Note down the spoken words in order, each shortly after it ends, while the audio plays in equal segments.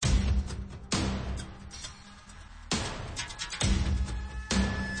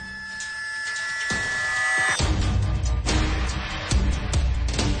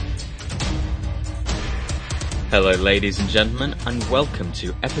Hello ladies and gentlemen, and welcome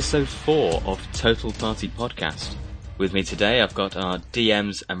to episode 4 of Total Party Podcast. With me today I've got our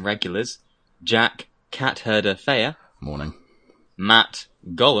DMs and regulars, Jack, Cat Herder Thea. Morning. Matt,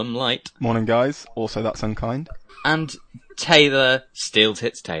 Gollum Light. Morning guys, also that's unkind. And Taylor, Steel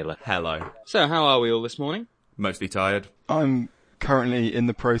Tits Taylor. Hello. So how are we all this morning? Mostly tired. I'm currently in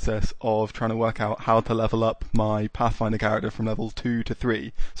the process of trying to work out how to level up my Pathfinder character from level 2 to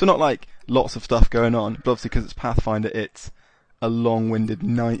 3. So not like lots of stuff going on, but obviously because it's Pathfinder, it's a long-winded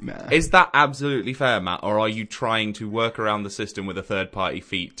nightmare. Is that absolutely fair, Matt, or are you trying to work around the system with a third-party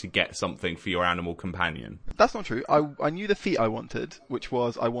feat to get something for your animal companion? That's not true. I knew the feat I wanted, which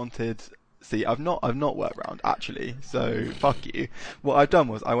was I wanted... See, I've not worked around, actually, so fuck you. What I've done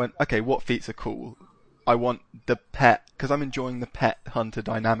was I went, okay, what feats are cool? I want the pet, because I'm enjoying the pet hunter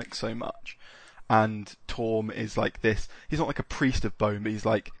dynamic so much. And Torm is like this, he's not like a priest of Bone, but he's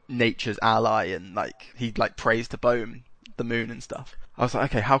like nature's ally, and like, he like prays to Bone, the moon and stuff. I was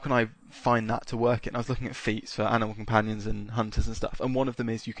like, okay, how can I find that to work in? I was looking at feats for animal companions and hunters and stuff, and one of them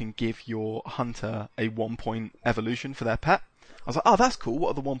is you can give your hunter a 1-point evolution for their pet. I was like, oh, that's cool, what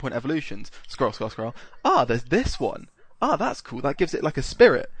are the 1-point evolutions? Scroll. Ah, there's this one. Ah, that's cool, that gives it like a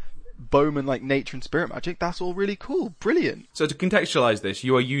spirit. Bowman, like nature and spirit magic, that's all really cool. Brilliant. So to contextualise this,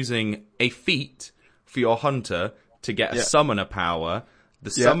 you are using a feat for your hunter to get a summoner power. The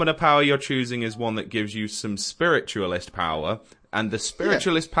summoner power you're choosing is one that gives you some spiritualist power, and the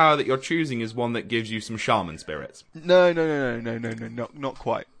spiritualist power that you're choosing is one that gives you some shaman spirits. No, not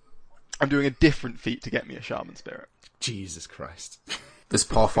quite. I'm doing a different feat to get me a shaman spirit. Jesus Christ. This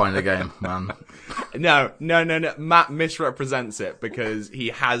Pathfinder game, man. No. Matt misrepresents it because he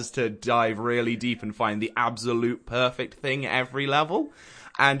has to dive really deep and find the absolute perfect thing every level.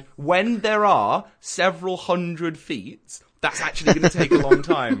 And when there are several hundred feats, that's actually going to take a long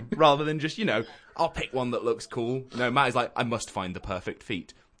time. Rather than just, I'll pick one that looks cool. No, Matt is like, I must find the perfect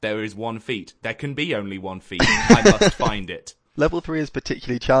feat. There is one feat. There can be only one feat. I must find it. Level 3 is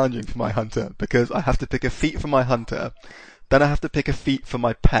particularly challenging for my hunter because I have to pick a feat for my hunter. Then I have to pick a feat for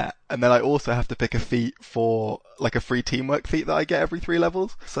my pet, and then I also have to pick a feat for, like, a free teamwork feat that I get every 3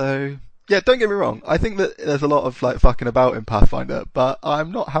 levels. So, yeah, don't get me wrong. I think that there's a lot of, like, fucking about in Pathfinder, but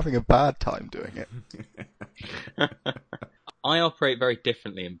I'm not having a bad time doing it. I operate very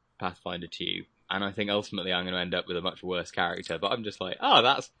differently in Pathfinder to you, and I think ultimately I'm going to end up with a much worse character, but I'm just like, oh,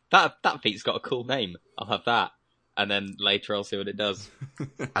 that feat's got a cool name. I'll have that. And then later I'll see what it does.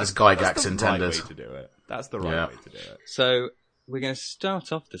 As Gygax intended. That's the right way to do it. That's the right way to do it. So, we're going to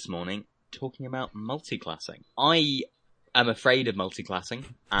start off this morning talking about multiclassing. I am afraid of multiclassing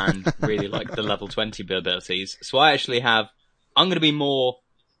and really like the level 20 abilities. So I'm going to be more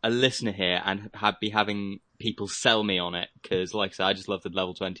a listener here and be having people sell me on it. Because like I said, I just love the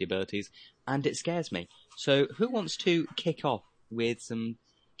level 20 abilities and it scares me. So who wants to kick off with some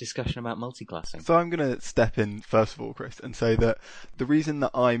discussion about multiclassing? So I'm going to step in first of all, Chris, and say that the reason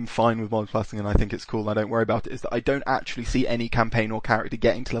that I'm fine with multiclassing and I think it's cool and I don't worry about it is that I don't actually see any campaign or character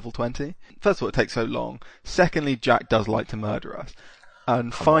getting to level 20. First of all, it takes so long. Secondly, Jack does like to murder us.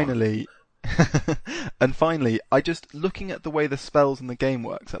 And finally, I just, looking at the way the spells in the game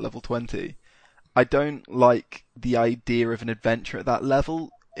works at level 20, I don't like the idea of an adventure at that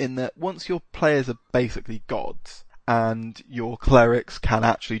level, in that once your players are basically gods, and your clerics can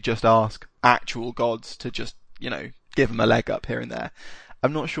actually just ask actual gods to just, give them a leg up here and there.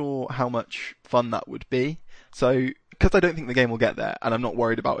 I'm not sure how much fun that would be. So, because I don't think the game will get there, and I'm not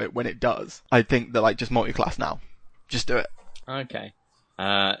worried about it when it does, I think that, just multi-class now. Just do it. Okay.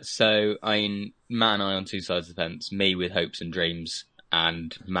 So, Matt and I on two sides of the fence. Me with hopes and dreams,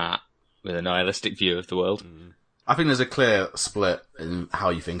 and Matt with a nihilistic view of the world. I think there's a clear split in how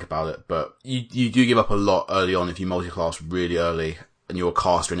you think about it, but you do give up a lot early on if you multi-class really early and you're a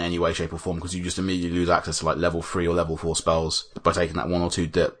caster in any way, shape or form, because you just immediately lose access to level 3 or level 4 spells by taking that 1 or 2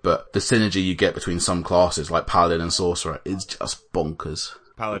 dip. But the synergy you get between some classes like Paladin and Sorcerer is just bonkers.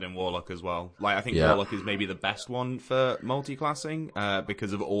 Paladin, Warlock as well. I think Warlock is maybe the best one for multi-classing,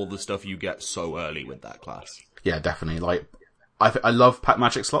 because of all the stuff you get so early with that class. Yeah, definitely. I love pack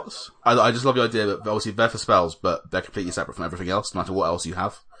magic slots. I just love the idea that obviously they're for spells, but they're completely separate from everything else, no matter what else you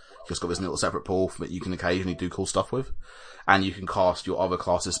have. You've just got this little separate pool that you can occasionally do cool stuff with. And you can cast your other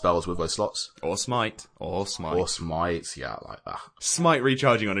classes' spells with those slots. Or Smite. Or Smite, yeah, like that. Smite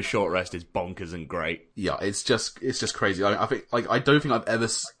recharging on a short rest is bonkers and great. Yeah, it's just crazy. I think, I don't think I've ever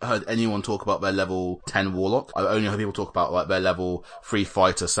heard anyone talk about their level 10 Warlock. I've only heard people talk about, their level 3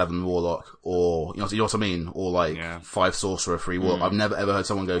 Fighter, 7 Warlock, or, you know what I mean? Or, 5 Sorcerer, 3 Warlock. I've never ever heard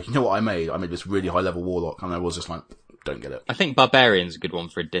someone go, you know what I made? I made this really high level Warlock, and I was just don't get it. I think Barbarian's a good one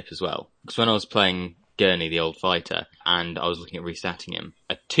for a dip as well. Because when I was playing Gurney, the old fighter, and I was looking at resetting him.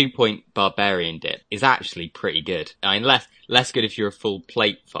 A 2-point barbarian dip is actually pretty good. I mean, less good if you're a full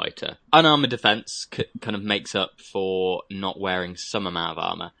plate fighter. Unarmored defense kind of makes up for not wearing some amount of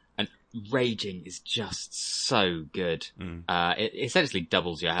armor, and raging is just so good. It essentially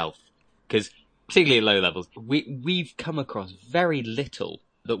doubles your health, because particularly at low levels, we've come across very little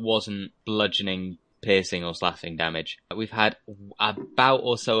that wasn't bludgeoning, piercing, or slashing damage. We've had a bout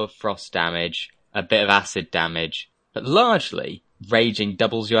or so of frost damage, a bit of acid damage, but largely, raging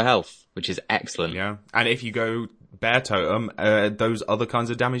doubles your health, which is excellent. Yeah, and if you go bear totem, those other kinds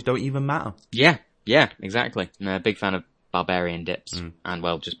of damage don't even matter. Yeah, exactly. I'm a big fan of barbarian dips, and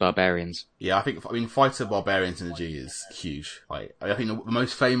well, just barbarians. Yeah, I mean, fighter barbarians in the G is huge. Like, I think the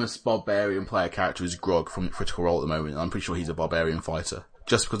most famous barbarian player character is Grog from Critical Role at the moment, and I'm pretty sure he's a barbarian fighter.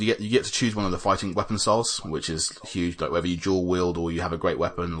 Just because you get to choose one of the fighting weapon styles, which is huge. Like, whether you dual wield or you have a great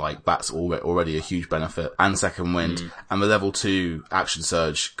weapon, like, that's already a huge benefit. And second wind. And the level 2 action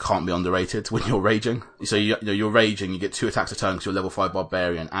surge can't be underrated when you're raging. So you're raging, you get 2 attacks a turn because you're level 5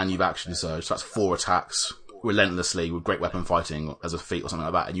 barbarian and you've action surge. So that's 4 attacks relentlessly with great weapon fighting as a feat or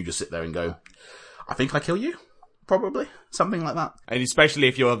something like that. And you just sit there and go, I think I kill you? Probably. Something like that. And especially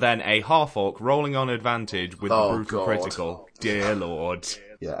if you're then a half-orc rolling on advantage with brutal God. critical. Dear Lord.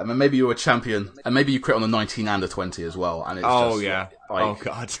 Yeah, and then maybe you're a champion, and maybe you crit on the 19 and a 20 as well, and it's oh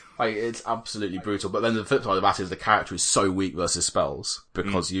God. Like, it's absolutely brutal. But then the flip side of that is the character is so weak versus spells,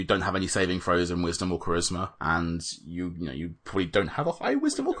 because you don't have any saving throws in wisdom or charisma, and you probably don't have a high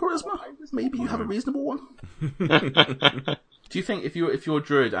wisdom or charisma. Maybe you have a reasonable one. Do you think if you're a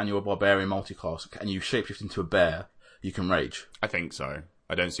druid and you're a barbarian multiclass, and you shapeshift into a bear, you can rage? I think so.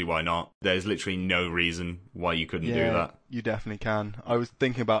 I don't see why not. There's literally no reason why you couldn't do that. You definitely can. I was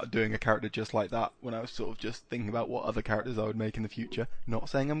thinking about doing a character just like that when I was sort of just thinking about what other characters I would make in the future. Not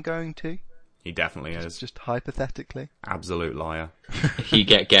saying I'm going to. He definitely is. Just hypothetically. Absolute liar. If you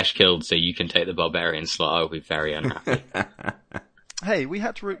get Gesh killed so you can take the barbarian slot, I'll be very unhappy. Hey, we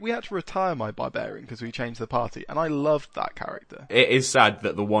had to retire my barbarian because we changed the party, and I loved that character. It is sad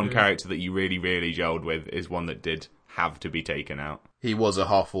that the one character that you really, really gelled with is one that did have to be taken out. He was a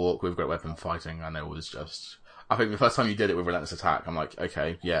half-orc with great weapon fighting, and it was just... I think the first time you did it with Relentless Attack, I'm like,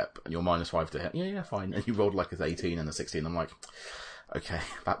 okay, yep, and you're -5 to hit. Yeah, fine. And you rolled like an 18 and a 16, I'm like, okay,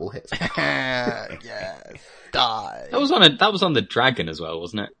 that will hit. Yes, die. That was on the dragon as well,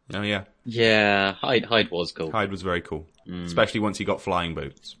 wasn't it? Oh yeah. Yeah, Hyde was cool. Hyde was very cool. Especially once he got flying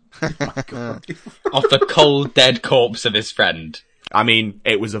boots. Oh my God. Off the cold, dead corpse of his friend. I mean,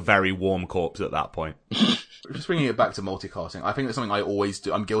 it was a very warm corpse at that point. Just bringing it back to multiclassing, I think it's something I always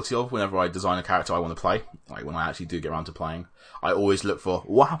do. I'm guilty of whenever I design a character I want to play. Like, when I actually do get around to playing, I always look for,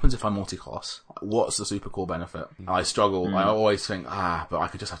 what happens if I multiclass? What's the super cool benefit? And I struggle. I always think, but I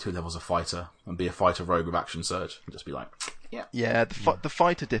could just have 2 levels of fighter and be a fighter rogue with action surge. And just be like, Yeah, the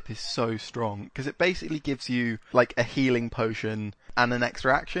fighter dip is so strong because it basically gives you like a healing potion and an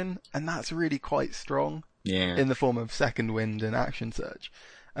extra action, and that's really quite strong. Yeah. In the form of second wind and action surge.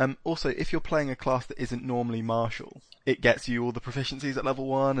 Also, if you're playing a class that isn't normally martial, it gets you all the proficiencies at level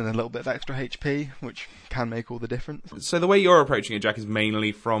 1 and a little bit of extra HP, which can make all the difference. So the way you're approaching it, Jack, is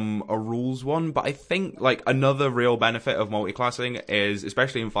mainly from a rules one, but I think like another real benefit of multiclassing is,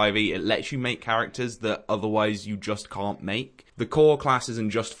 especially in 5e, it lets you make characters that otherwise you just can't make. The core classes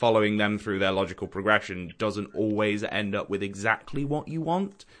and just following them through their logical progression doesn't always end up with exactly what you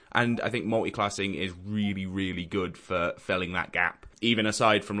want. And I think multiclassing is really, really good for filling that gap. Even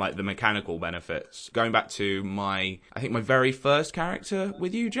aside from like the mechanical benefits. Going back to my very first character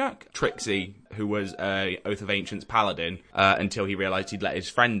with you, Jack, Trixie, who was a Oath of Ancients paladin, until he realised he'd let his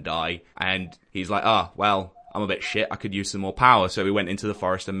friend die. And he's like, well, I'm a bit shit, I could use some more power. So we went into the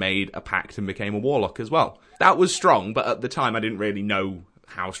forest and made a pact and became a warlock as well. That was strong, but at the time I didn't really know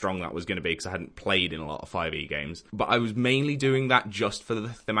how strong that was going to be because I hadn't played in a lot of 5e games. But I was mainly doing that just for the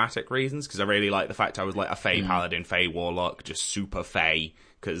thematic reasons, because I really like the fact I was like a Fey paladin, Fey warlock, just super Fey,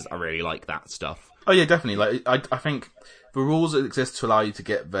 because I really like that stuff. Oh yeah, definitely. Like, I think the rules that exist to allow you to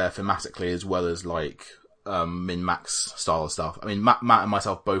get there thematically as well as like min-max style of stuff. I mean, Matt and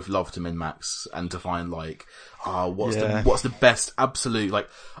myself both love to min-max and to find like, what's the best absolute, like,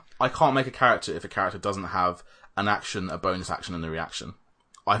 I can't make a character if a character doesn't have an action, a bonus action, and a reaction.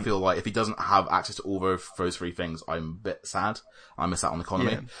 I feel like if he doesn't have access to all those 3 things, I'm a bit sad. I miss out on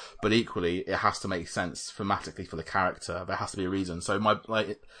economy. Yeah. But equally, it has to make sense thematically for the character. There has to be a reason. So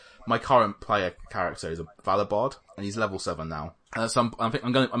my current player character is a Valor Bard, and he's level 7 now. And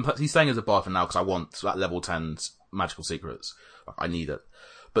he's staying as a Bard for now because I want that level 10 magical secrets. I need it.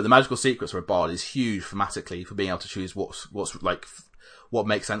 But the magical secrets for a bard is huge thematically for being able to choose what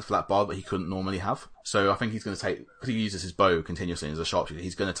makes sense for that bard that he couldn't normally have. So I think he's going to take, because he uses his bow continuously as a sharpshooter,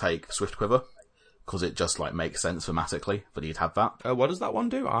 he's going to take Swift Quiver, because it just like makes sense thematically that he'd have that. What does that one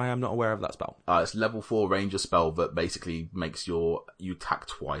do? I am not aware of that spell. It's level 4 ranger spell that basically makes you attack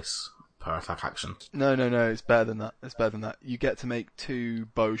twice per attack action. No, it's better than that. You get to make 2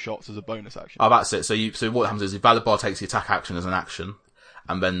 bow shots as a bonus action. Oh, that's it. So what happens is if Valid Bard takes the attack action as an action,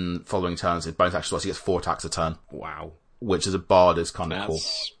 and then following turns, his bonus action twice, he gets 4 attacks a turn. Wow. Which as a bard is kind of cool.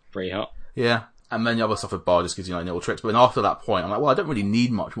 That's pretty hot. Yeah. And then the other stuff with bard just gives you like little tricks. But then after that point, I'm like, well, I don't really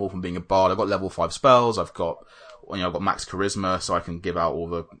need much more from being a bard. I've got level 5 spells. I've got max charisma, so I can give out all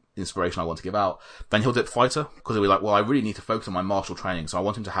the inspiration I want to give out. Then he'll dip fighter, because he'll be like, well, I really need to focus on my martial training, so I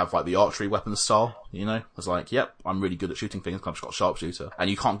want him to have like the archery weapon style, I was like, yep, I'm really good at shooting things, I've just got sharpshooter. And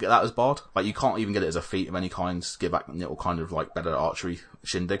you can't get that as bard. Like, you can't even get it as a feat of any kind to give back a little kind of like better archery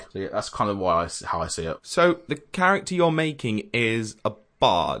shindig. So yeah, that's kind of how I see it. So the character you're making is a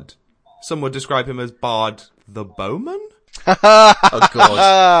bard. Some would describe him as Bard the Bowman? Oh god.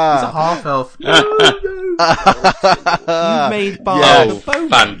 He's a half elf. You've made Bard Yes. the Bowman.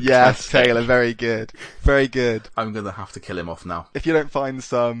 Fantastic. Yes, Taylor, very good. Very good. I'm gonna have to kill him off now. If you don't find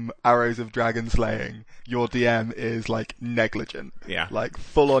some arrows of dragon slaying, your DM is like negligent. Yeah. Like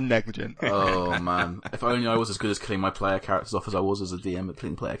full on negligent. Oh man. If only I was as good as killing my player characters off as I was as a DM at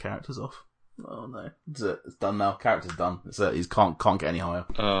killing player characters off. Oh no. It's it. It's done now. Character's done. It's it. He can't get any higher.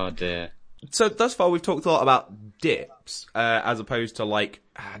 Oh dear. So thus far we've talked a lot about dips, as opposed to like,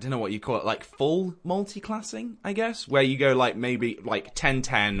 I don't know what you call it, like full multiclassing, I guess, where you go like maybe like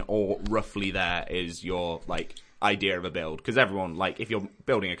 10-10 or roughly there is your like idea of a build. Because everyone, like, if you're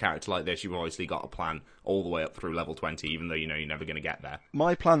building a character like this, you've obviously got a plan all the way up through level 20, even though you know you're never going to get there.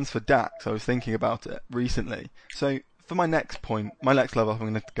 My plans for Dax, I was thinking about it recently. So for my next level, I'm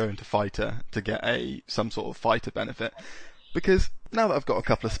going to go into fighter to get some sort of fighter benefit. Because now that I've got a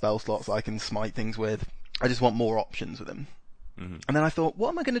couple of spell slots I can smite things with, I just want more options with them. Mm-hmm. And then I thought, what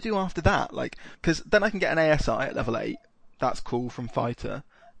am I going to do after that? Like, because then I can get an ASI at level 8. That's cool from fighter.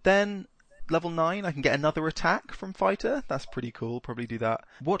 Then level 9, I can get another attack from fighter. That's pretty cool. Probably do that.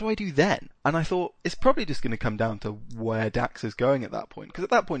 What do I do then? And I thought, it's probably just going to come down to where Dax is going at that point. Because at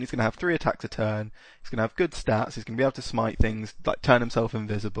that point, he's going to have 3 attacks a turn. He's going to have good stats. He's going to be able to smite things, like turn himself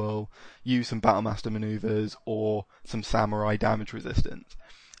invisible, use some Battlemaster maneuvers, or some samurai damage resistance.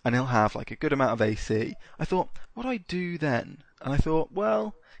 And he'll have like a good amount of AC. I thought, what do I do then? And I thought,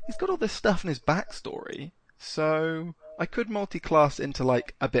 well, he's got all this stuff in his backstory, so I could multi-class into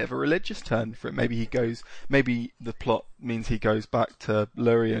like a bit of a religious turn for him. Maybe the plot means he goes back to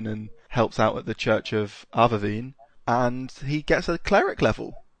Lurien and helps out at the Church of Avavine, and he gets a cleric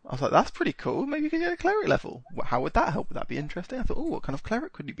level. I was like, that's pretty cool. Maybe you could get a cleric level. How would that help? Would that be interesting? I thought, oh, what kind of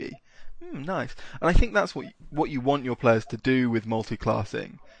cleric could he be? Nice. And I think that's what you want your players to do with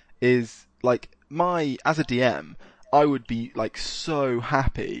multi-classing is, like, as a DM, I would be like so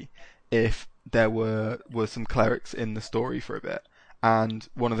happy if there were some clerics in the story for a bit, and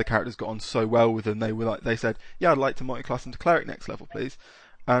one of the characters got on so well with them, they said, yeah, I'd like to multi-class into cleric next level, please.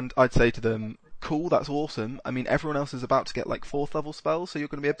 And I'd say to them, cool, that's awesome. I mean, everyone else is about to get like 4th level spells, so you're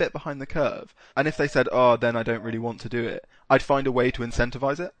going to be a bit behind the curve. And if they said, oh, then I don't really want to do it, I'd find a way to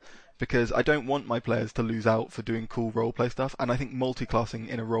incentivize it, because I don't want my players to lose out for doing cool roleplay stuff, and I think multi-classing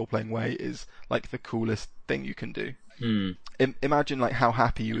in a role-playing way is like the coolest thing you can do. Imagine like how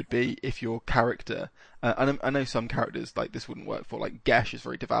happy you would be if your character, and I know some characters like this wouldn't work for, like Gesh is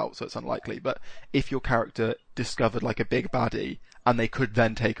very devout, so it's unlikely, but if your character discovered like a big baddie and they could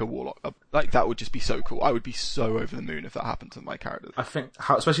then take a warlock up, like that would just be so cool. I would be so over the moon if that happened to my characters. I think,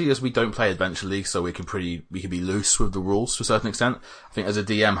 especially as we don't play Adventure League, so we can be loose with the rules to a certain extent. I think as a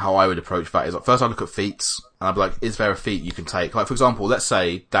DM, how I would approach that is, like, first I'd look at feats, and I'd be like, is there a feat you can take? Like, for example, let's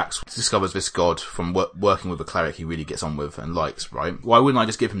say Dax discovers this god from working with a cleric he really gets on with and likes, right? Why wouldn't I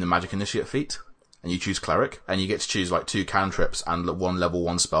just give him the Magic Initiate feat? And you choose cleric, and you get to choose like 2 cantrips and 1 level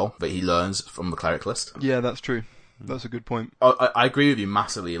 1 spell that he learns from the cleric list. Yeah, that's true. That's a good point. I agree with you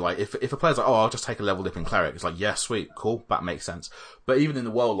massively. Like, if a player's like, oh, I'll just take a level dip in cleric, it's like, yeah, sweet, cool, that makes sense. But even in the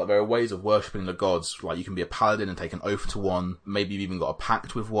world, like, there are ways of worshipping the gods. Like, you can be a paladin and take an oath to one. Maybe you've even got a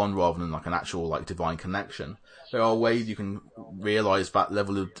pact with one rather than like an actual like divine connection. There are ways you can realize that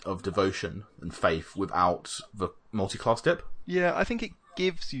level of devotion and faith without the multi-class dip. Yeah, I think it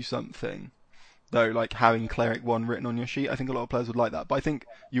gives you something, though, like having Cleric 1 written on your sheet. I think a lot of players would like that, but I think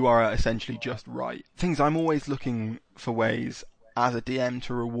you are essentially just right. I'm always looking for ways as a DM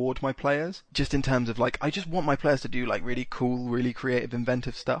to reward my players, just in terms of like, I just want my players to do like really cool, really creative,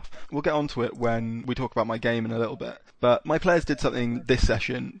 inventive stuff. We'll get onto it when we talk about my game in a little bit, but my players did something this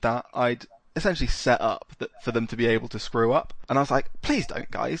session that I'd essentially set up for them to be able to screw up. And I was like, please don't,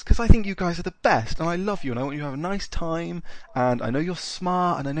 guys, because I think you guys are the best, and I love you, and I want you to have a nice time, and I know you're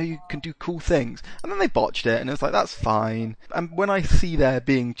smart, and I know you can do cool things. And then they botched it, and it's like, that's fine. And when I see there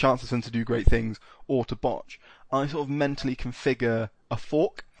being chances for them to do great things or to botch, I sort of mentally configure a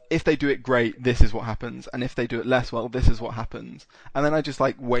fork. If they do it great, this is what happens, and if they do it less well, this is what happens. And then I just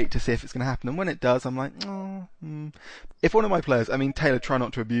like wait to see if it's going to happen, and when it does, I'm like, If one of my players, I mean, Taylor, try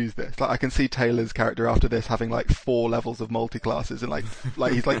not to abuse this. Like, I can see Taylor's character after this having like 4 levels of multiclasses, and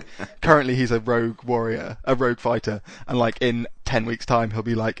like he's like, currently he's a rogue warrior, a rogue fighter, and like in 10 weeks time he'll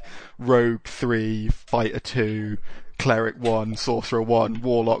be like rogue 3, fighter 2, cleric 1, sorcerer 1,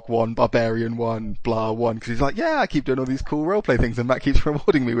 warlock 1, barbarian 1, blah 1, because he's like, yeah, I keep doing all these cool roleplay things, and Matt keeps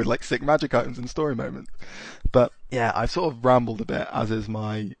rewarding me with like sick magic items and story moments. But yeah, I've sort of rambled a bit, as is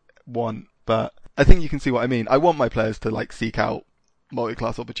my want, but I think you can see what I mean. I want my players to like seek out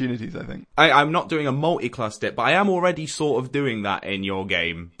multi-class opportunities, I think. I'm not doing a multi-class dip, but I am already sort of doing that in your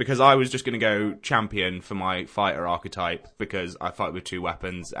game, because I was just going to go champion for my fighter archetype, because I fight with 2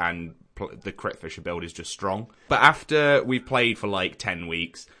 weapons, and the Crit Fisher build is just strong. But after we've played for like 10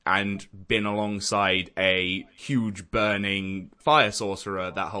 weeks and been alongside a huge burning fire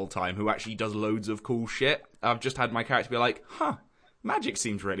sorcerer that whole time who actually does loads of cool shit, I've just had my character be like, magic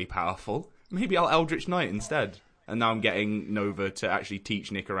seems really powerful. Maybe I'll Eldritch Knight instead. And now I'm getting Nova to actually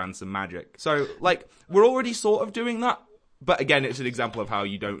teach Nick around some magic. So, like, we're already sort of doing that. But again, it's an example of how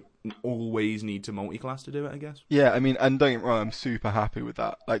you don't always need to multi-class to do it, I guess. Yeah, I mean, and don't get me wrong, I'm super happy with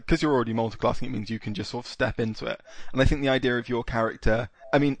that. Like, because you're already multi-classing, it means you can just sort of step into it. And I think the idea of your character,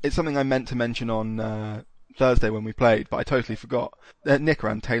 I mean, it's something I meant to mention on Thursday when we played, but I totally forgot.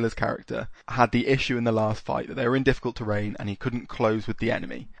 Nicaran, Taylor's character, had the issue in the last fight that they were in difficult terrain and he couldn't close with the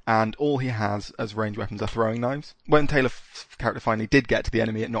enemy. And all he has as ranged weapons are throwing knives. When Taylor's character finally did get to the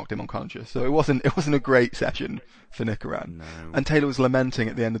enemy, it knocked him unconscious. So it wasn't a great session for Nicaran. No. And Taylor was lamenting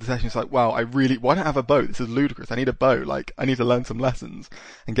at the end of the session. It's like, wow, why don't I have a bow? This is ludicrous. I need a bow. Like, I need to learn some lessons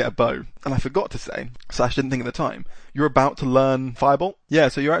and get a bow. And I forgot to say, Slash didn't think at the time, you're about to learn Firebolt? Yeah,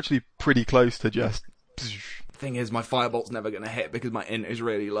 so you're actually pretty close to just... Thing is, my Firebolt's never going to hit because my int is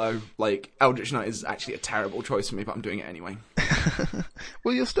really low. Like, Eldritch Knight is actually a terrible choice for me, but I'm doing it anyway.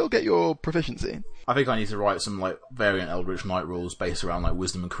 Well, you'll still get your proficiency. I think I need to write some like variant Eldritch Knight rules based around like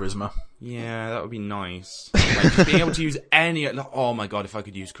wisdom and charisma. Yeah, that would be nice. Like, just being able to use any... Oh my god, if I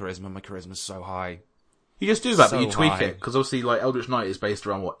could use charisma, my charisma's so high. You just do that, So but you tweak high. it, because obviously, like, Eldritch Knight is based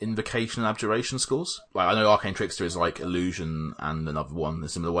around, Invocation and Abjuration scores? Like, I know Arcane Trickster is, like, Illusion and another one in a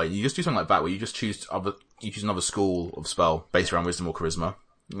similar way. You just do something like that, where you just choose another school of spell based around Wisdom or Charisma.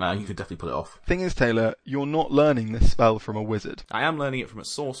 You could definitely pull it off. Thing is, Taylor, you're not learning this spell from a wizard. I am learning it from a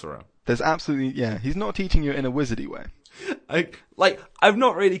sorcerer. There's absolutely, he's not teaching you in a wizardy way. I've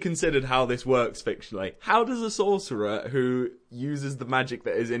not really considered how this works fictionally. How does a sorcerer who uses the magic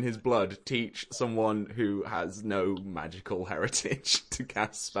that is in his blood teach someone who has no magical heritage to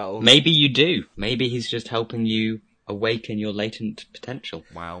cast spells? Maybe you do. Maybe he's just helping you awaken your latent potential.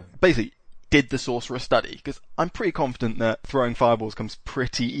 Wow. Basically, did the sorcerer study? Because I'm pretty confident that throwing fireballs comes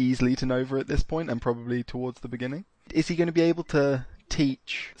pretty easily to Nova at this point, and probably towards the beginning. Is he going to be able to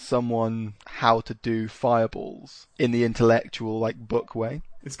teach someone how to do fireballs in the intellectual, like, book way?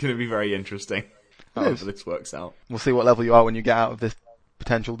 It's going to be very interesting. However this works out. We'll see what level you are when you get out of this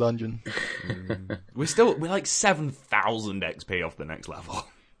potential dungeon. We're like 7,000 XP off the next level.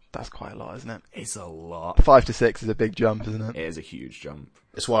 That's quite a lot, isn't it? It's a lot. 5 to 6 is a big jump, isn't it? It is a huge jump.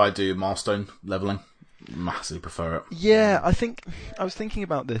 It's why I do milestone leveling. Massively prefer it. Yeah, I was thinking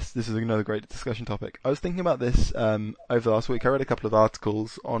about this. This is another great discussion topic. I was thinking about this over the last week. I read a couple of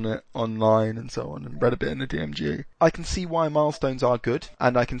articles on it online and so on, and read a bit in the DMG. I can see why milestones are good,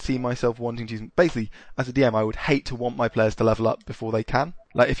 and I can see myself wanting to use them. Basically, as a DM, I would hate to want my players to level up before they can.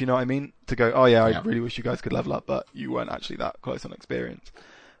 Like, if you know what I mean? To go, oh yeah, I really wish you guys could level up, but you weren't actually that close on experience.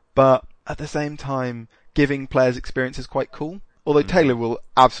 But at the same time, giving players experience is quite cool. Although Taylor will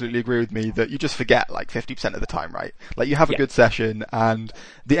absolutely agree with me that you just forget like 50% of the time, right? Like, you have a good session, and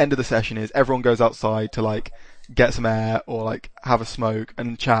the end of the session is everyone goes outside to like get some air or like have a smoke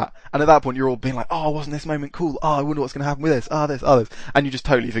and chat. And at that point you're all being like, oh, wasn't this moment cool? Oh, I wonder what's going to happen with this. Oh, this. And you just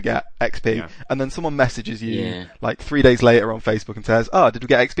totally forget XP. Yeah. And then someone messages you like 3 days later on Facebook and says, oh, did we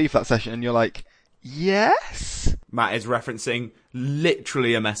get XP for that session? And you're like, yes? Matt is referencing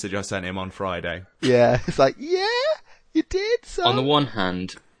literally a message I sent him on Friday. Yeah. It's like, yeah? You did, son? On the one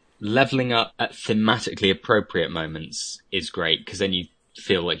hand, leveling up at thematically appropriate moments is great, because then you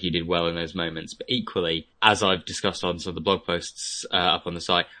feel like you did well in those moments. But equally, as I've discussed on some of the blog posts up on the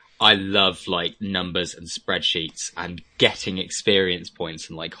site, I love like numbers and spreadsheets and getting experience points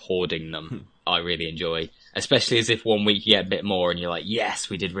and like hoarding them. I really enjoy, especially as if one week you get a bit more and you're like, yes,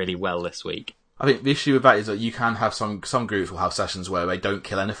 we did really well this week. I think the issue with that is that you can have some groups will have sessions where they don't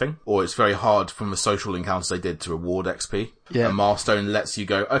kill anything, or it's very hard from the social encounters they did to reward XP. Yeah. A milestone lets you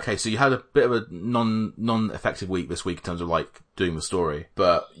go, okay, so you had a bit of a non-effective week this week in terms of like doing the story,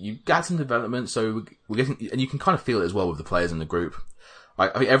 but you got some development, so we're getting, and you can kind of feel it as well with the players in the group.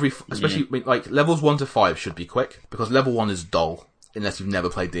 Like, I mean, especially, like, levels 1 to 5 should be quick, because level 1 is dull, unless you've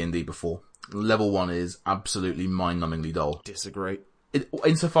never played D&D before. Level 1 is absolutely mind-numbingly dull. Disagree.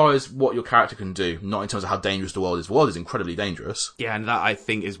 Insofar as what your character can do, not in terms of how dangerous the world is. The world is incredibly dangerous. Yeah, and that, I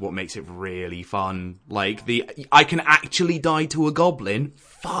think, is what makes it really fun. Like, I can actually die to a goblin?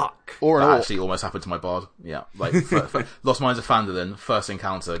 Fuck. Or an That orc. actually almost happened to my bard. Yeah. Like, Lost Mines of Phandalin, first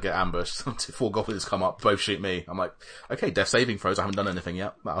encounter, get ambushed, 4 goblins come up, both shoot me. I'm like, okay, death saving throws, I haven't done anything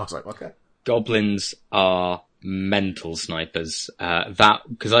yet. I was like, okay. Goblins are mental snipers.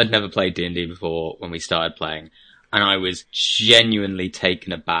 Because I'd never played D&D before when we started playing, and I was genuinely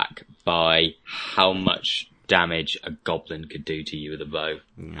taken aback by how much damage a goblin could do to you with a bow,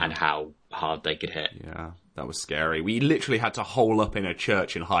 and how hard they could hit. Yeah, that was scary. We literally had to hole up in a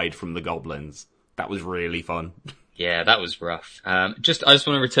church and hide from the goblins. That was really fun. Yeah, that was rough. I just want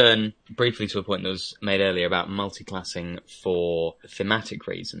to return briefly to a point that was made earlier about multiclassing for thematic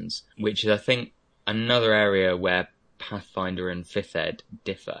reasons, which is, I think, another area where Pathfinder and 5th Ed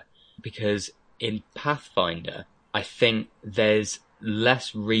differ. Because in Pathfinder, I think there's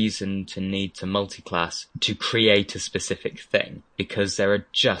less reason to need to multiclass to create a specific thing, because there are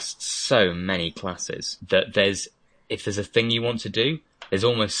just so many classes that if there's a thing you want to do, there's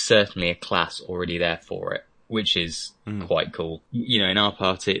almost certainly a class already there for it, which is quite cool. You know, in our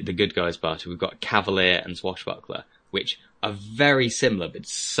party, the Good Guys party, we've got Cavalier and Swashbuckler, which are very similar but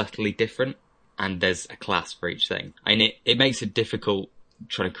subtly different, and there's a class for each thing. I mean, it makes it difficult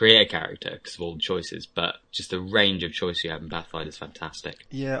trying to create a character because of all the choices, but just the range of choice you have in Pathfinder is fantastic.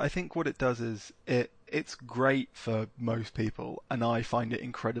 Yeah, I think what it does is it's great for most people, and I find it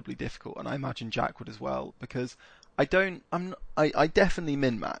incredibly difficult, and I imagine Jack would as well, because I definitely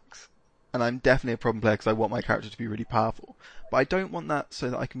min-max, and I'm definitely a problem player because I want my character to be really powerful, but I don't want that so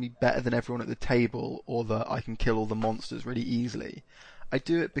that I can be better than everyone at the table, or that I can kill all the monsters really easily. I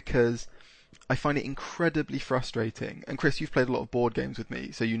do it because I find it incredibly frustrating. And Chris, you've played a lot of board games with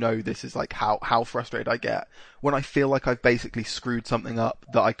me, so you know this is like how frustrated I get when I feel like I've basically screwed something up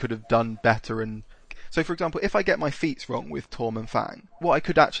that I could have done better. And so, for example, if I get my feats wrong with Torm and Fang, what I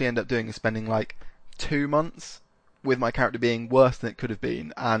could actually end up doing is spending like 2 months with my character being worse than it could have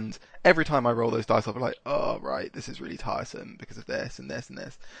been. And every time I roll those dice, I'll be like, oh, right, this is really tiresome because of this and this and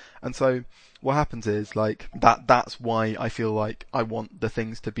this. And so what happens is like that's why I feel like I want the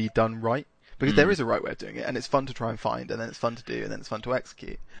things to be done right. Because there is a right way of doing it, and it's fun to try and find, and then it's fun to do, and then it's fun to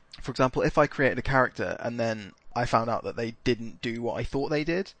execute. For example, if I created a character and then I found out that they didn't do what I thought they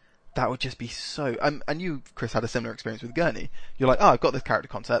did, that would just be so... and you, Chris, had a similar experience with Gurney. You're like, oh, I've got this character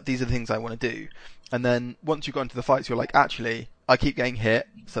concept, these are the things I want to do. And then once you got into the fights, you're like, actually, I keep getting hit,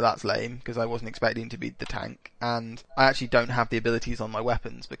 so that's lame, because I wasn't expecting to be the tank. And I actually don't have the abilities on my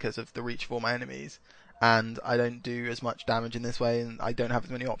weapons because of the reach of all my enemies. And I don't do as much damage in this way, and I don't have as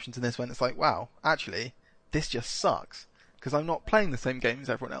many options in this way, and it's like, wow, actually, this just sucks. Because I'm not playing the same game as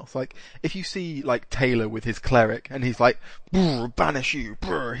everyone else. Like, if you see, like, Taylor with his cleric, and he's like, banish you,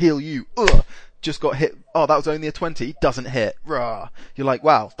 heal you, just got hit, oh, that was only a 20, doesn't hit, rah. You're like,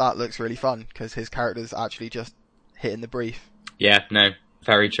 wow, that looks really fun, because his character's actually just hitting the brief. Yeah, no,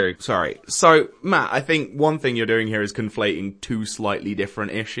 very true. Sorry. So, Matt, I think one thing you're doing here is conflating 2 slightly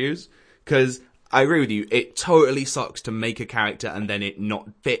different issues, because I agree with you, it totally sucks to make a character and then it not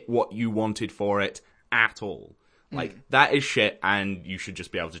fit what you wanted for it at all. Like, that is shit, and you should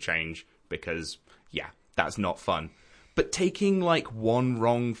just be able to change, because, yeah, that's not fun. But taking, like, 1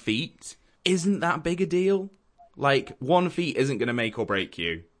 wrong feat isn't that big a deal. Like, 1 feat isn't going to make or break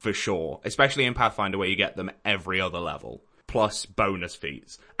you, for sure. Especially in Pathfinder, where you get them every other level. Plus bonus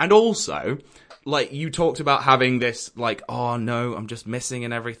feats. And also, like, you talked about having this, like, oh no, I'm just missing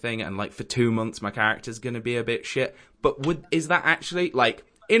and everything, and, like, for 2 months my character's going to be a bit shit. But is that actually, like,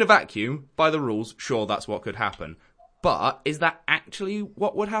 in a vacuum, by the rules, sure, that's what could happen. But is that actually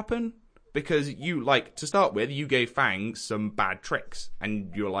what would happen? Because you, like, to start with, you gave Fang some bad tricks,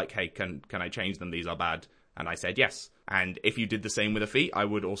 and you're like, hey, can I change them? These are bad. And I said yes. And if you did the same with a feat, I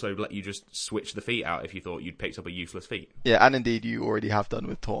would also let you just switch the feat out if you thought you'd picked up a useless feat. Yeah, and indeed you already have done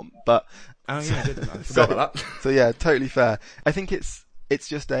with Taunt. But Oh yeah, I didn't. I forgot about that. So yeah, totally fair. I think it's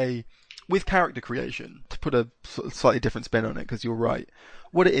just with character creation, to put a sort of slightly different spin on it, because you're right.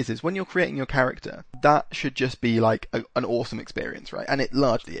 What it is when you're creating your character, that should just be like an awesome experience, right? And it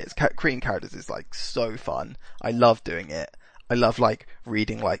largely is. Creating characters is like so fun. I love doing it. I love like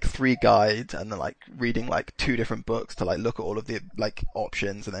reading like 3 guides and then like reading like 2 different books to like look at all of the like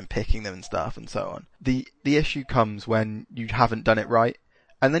options and then picking them and stuff and so on. The issue comes when you haven't done it right.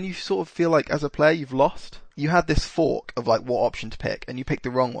 And then you sort of feel like as a player you've lost. You had this fork of like what option to pick and you picked the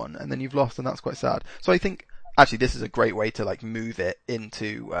wrong one and then you've lost, and that's quite sad. So I think actually this is a great way to like move it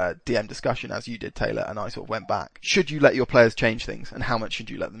into DM discussion, as you did, Taylor, and I sort of went back. Should you let your players change things, and how much should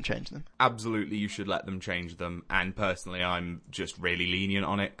you let them change them? Absolutely, you should let them change them. And personally, I'm just really lenient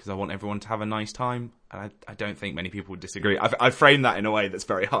on it because I want everyone to have a nice time. And I don't think many people would disagree. I've framed that in a way that's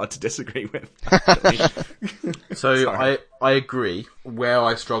very hard to disagree with. So I agree. Where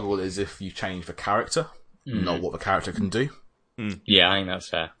I struggle is if you change the character, not what the character can do. Yeah, I think that's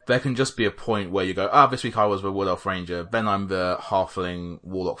fair. There can just be a point where you go, this week I was the Wood Elf Ranger, then I'm the Halfling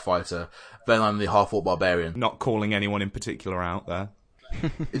Warlock Fighter, then I'm the Half-Orc Barbarian. Not calling anyone in particular out there.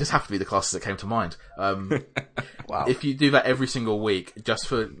 It just have to be the classes that came to mind. Wow. If you do that every single week, just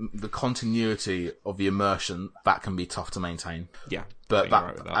for the continuity of the immersion, that can be tough to maintain. Yeah. But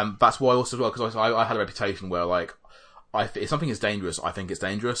right with that. and that's why also as well, because I had a reputation where like, if something is dangerous, I think it's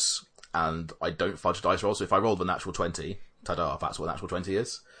dangerous, and I don't fudge dice rolls. So if I roll the natural 20, ta-da, that's what natural 20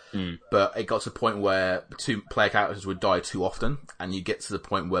 is. But it got to the point where 2 player characters would die too often, and you get to the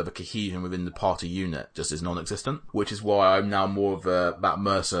point where the cohesion within the party unit just is non-existent, which is why I'm now more of that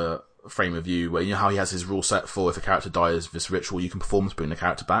Mercer frame of view, where you know how he has his rule set for if a character dies, this ritual you can perform to bring the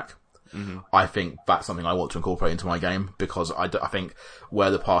character back. I think that's something I want to incorporate into my game, because I think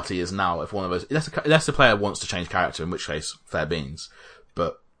where the party is now, if one of us, unless the player wants to change character, in which case, fair beans.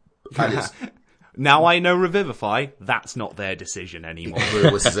 But now I know Revivify, that's not their decision anymore.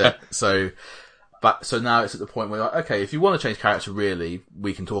 this is it. So now it's at the point where, like, okay, if you want to change character, really,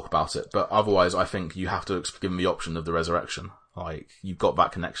 we can talk about it. But otherwise, I think you have to give them the option of the resurrection. Like, you've got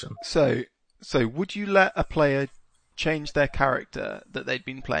that connection. So would you let a player change their character that they'd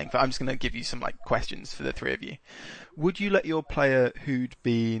been playing for? I'm just going to give you some like questions for the 3 of you. Would you let your player who'd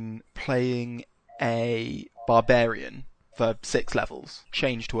been playing a barbarian for 6 levels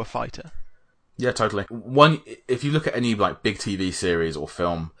change to a fighter? Yeah, totally. If you look at any like big TV series or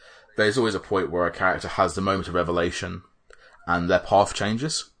film, there's always a point where a character has the moment of revelation and their path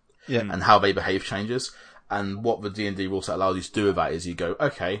changes. Yeah. And how they behave changes. And what the D&D rule set allows you to do with that is you go,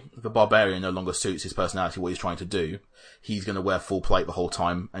 okay, the barbarian no longer suits his personality, what he's trying to do. He's going to wear full plate the whole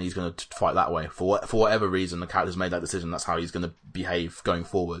time, and he's going to fight that way. For whatever reason, the character's made that decision, that's how he's going to behave going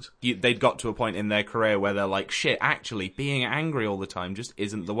forward. They'd got to a point in their career where they're like, shit, actually, being angry all the time just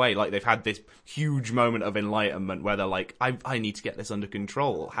isn't the way. Like, they've had this huge moment of enlightenment where they're like, I need to get this under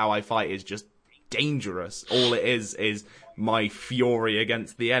control. How I fight is just dangerous. All it is my fury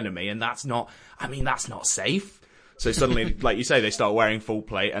against the enemy, and that's not safe. So suddenly, like you say, they start wearing full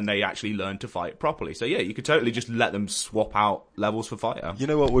plate and they actually learn to fight properly. So yeah, you could totally just let them swap out levels for fighter. You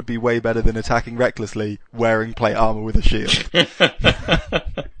know what would be way better than attacking recklessly? Wearing plate armor with a shield.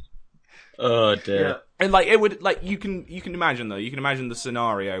 Oh dear. Yeah. And like, it would, like, you can imagine though, you can imagine the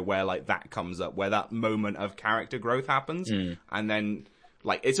scenario where like that comes up, where that moment of character growth happens, and then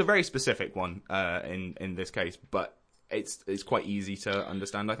like, it's a very specific one, in this case, but it's quite easy to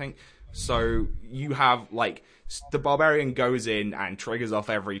understand, I think. So you have like, the barbarian goes in and triggers off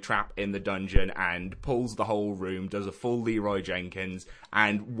every trap in the dungeon and pulls the whole room, does a full Leroy Jenkins,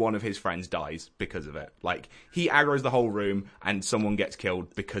 and one of his friends dies because of it. Like, he aggroes the whole room and someone gets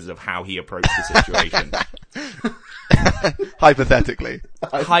killed because of how he approached the situation. Hypothetically.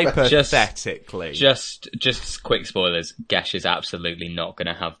 Hypothetically. Just quick spoilers. Gesh is absolutely not going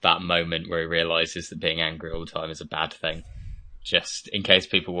to have that moment where he realises that being angry all the time is a bad thing. Just in case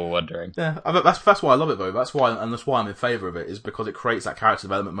people were wondering. Yeah, that's why I love it though. That's why I'm in favour of it, is because it creates that character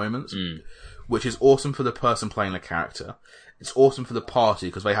development moments, which is awesome for the person playing the character. It's awesome for the party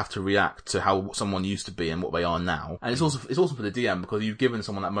because they have to react to how someone used to be and what they are now. And it's awesome for the DM because you've given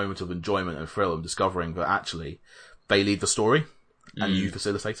someone that moment of enjoyment and thrill of discovering that actually they lead the story and you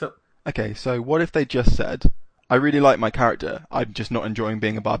facilitate it. Okay, so what if they just said, I really like my character, I'm just not enjoying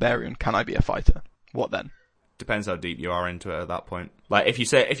being a barbarian, can I be a fighter? What then? Depends how deep you are into it at that point. Like, if you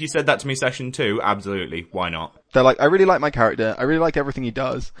said that to me session 2, absolutely, why not? They're like, I really like my character, I really like everything he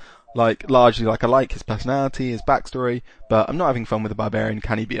does, like, largely, like, I like his personality, his backstory, but I'm not having fun with the barbarian,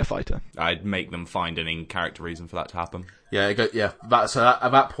 can he be a fighter? I'd make them find an in-character reason for that to happen. Yeah, at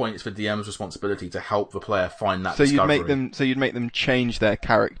that point, it's the DM's responsibility to help the player find that discovery. You'd make them change their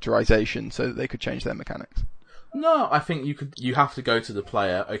characterization so that they could change their mechanics. No, I think you have to go to the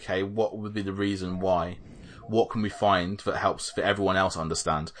player, okay, what would be the reason why? What can we find that helps for everyone else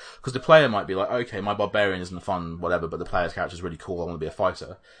understand? Because the player might be like, okay, my barbarian isn't fun, whatever, but the player's character is really cool, I want to be a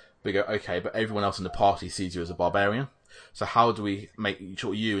fighter. We go, okay, but everyone else in the party sees you as a barbarian. So how do we make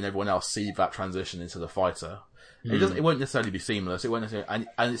sure you and everyone else see that transition into the fighter? It won't necessarily be seamless. It won't necessarily,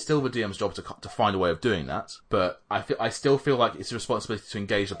 and it's still the DM's job to find a way of doing that. But I still feel like it's a responsibility to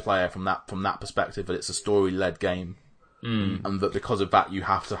engage the player from that perspective, that it's a story-led game. And that because of that,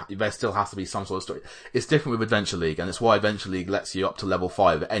 there still has to be some sort of story. It's different with Adventure League, and it's why Adventure League lets you up to level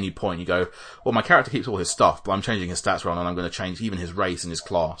 5 at any point. You go, well, my character keeps all his stuff, but I'm changing his stats around, and I'm going to change even his race and his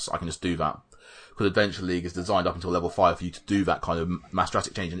class. I can just do that. Because Adventure League is designed up until level 5 for you to do that kind of mass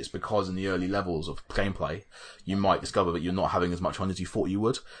drastic change, and it's because in the early levels of gameplay, you might discover that you're not having as much fun as you thought you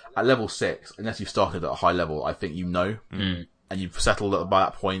would. At level 6, unless you've started at a high level, I think you know. And you've settled by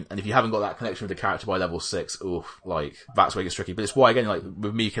that point, and if you haven't got that connection with the character by level 6, that's where it gets tricky. But it's why, again, like,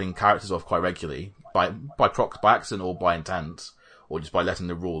 with me killing characters off quite regularly, by accident or by intent, or just by letting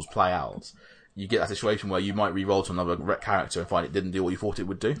the rules play out, you get that situation where you might re-roll to another character and find it didn't do what you thought it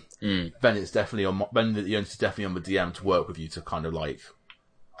would do. Then it's definitely on the DM to work with you to kind of like,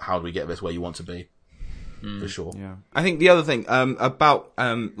 how do we get this where you want to be? For sure. Yeah. I think the other thing, about,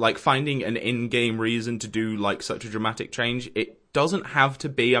 like finding an in-game reason to do like such a dramatic change, it doesn't have to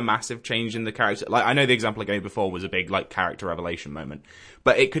be a massive change in the character. Like, I know the example I gave before was a big like character revelation moment,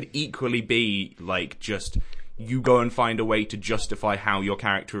 but it could equally be like just, you go and find a way to justify how your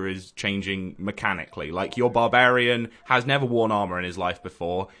character is changing mechanically. Like, your barbarian has never worn armor in his life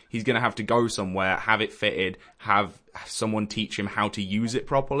before. He's going to have to go somewhere, have it fitted, have someone teach him how to use it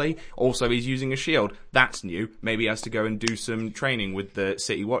properly. Also, he's using a shield. That's new. Maybe he has to go and do some training with the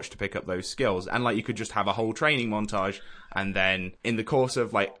City Watch to pick up those skills. And like, you could just have a whole training montage, and then in the course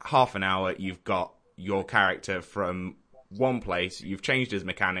of like half an hour, you've got your character from one place, you've changed his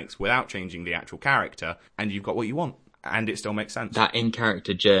mechanics without changing the actual character, and you've got what you want, and it still makes sense. That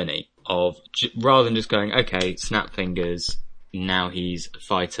in-character journey of, rather than just going, okay, snap fingers, now he's a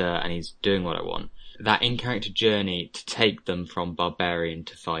fighter and he's doing what I want. That in-character journey to take them from barbarian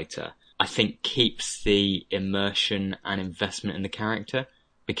to fighter, I think keeps the immersion and investment in the character.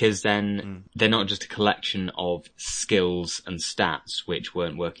 Because then they're not just a collection of skills and stats which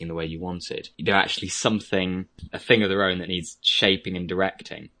weren't working the way you wanted. They're actually a thing of their own that needs shaping and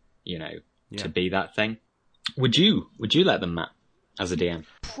directing, to be that thing. Would you let them, Matt, as a DM?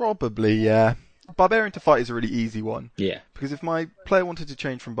 Probably, yeah. Barbarian to fighter is a really easy one. Yeah. Because if my player wanted to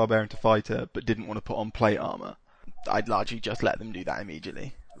change from barbarian to fighter but didn't want to put on plate armor, I'd largely just let them do that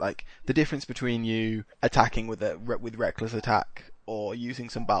immediately. Like, the difference between you attacking with reckless attack or using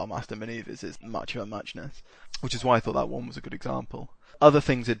some Battlemaster maneuvers is much of a muchness, which is why I thought that one was a good example. Other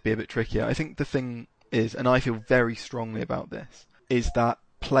things would be a bit trickier. I think the thing is, and I feel very strongly about this, is that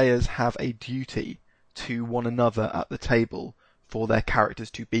players have a duty to one another at the table for their characters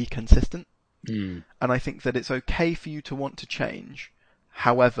to be consistent. And I think that it's okay for you to want to change.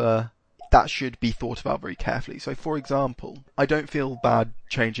 However, that should be thought about very carefully. So, for example, I don't feel bad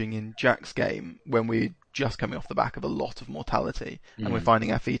changing in Jack's game when we're just coming off the back of a lot of mortality and we're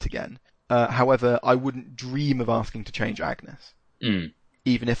finding our feet again. However, I wouldn't dream of asking to change Agnes,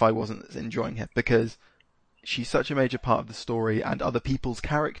 even if I wasn't enjoying her, because she's such a major part of the story and other people's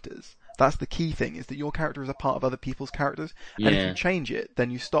characters. That's the key thing, is that your character is a part of other people's characters, and if you change it, then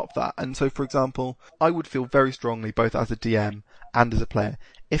you stop that. And so, for example, I would feel very strongly, both as a DM and as a player,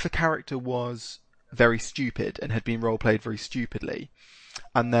 if a character was very stupid and had been role-played very stupidly,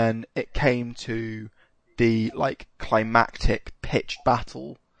 and then it came to the, like, climactic pitched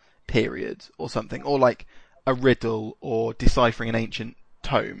battle period or something, or like a riddle or deciphering an ancient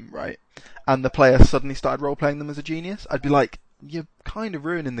tome, right? And the player suddenly started role-playing them as a genius, I'd be like, you're kind of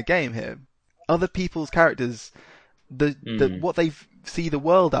ruining the game here. Other people's characters, what they see the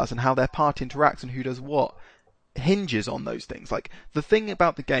world as and how their party interacts and who does what hinges on those things. Like, the thing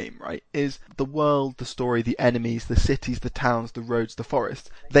about the game, right, is the world, the story, the enemies, the cities, the towns, the roads, the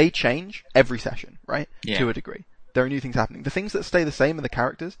forests, they change every session, right? Yeah. To a degree. There are new things happening. The things that stay the same are the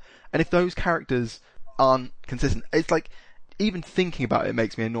characters, and if those characters aren't consistent, it's like, even thinking about it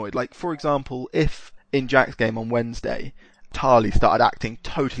makes me annoyed. Like, for example, if in Jack's game on Wednesday, Tali started acting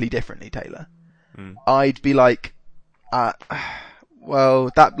totally differently, Taylor, I'd be like,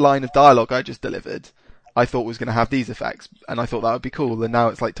 well, that line of dialogue I just delivered, I thought was going to have these effects, and I thought that would be cool, and now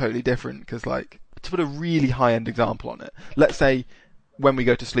it's like totally different, because like, to put a really high-end example on it, let's say when we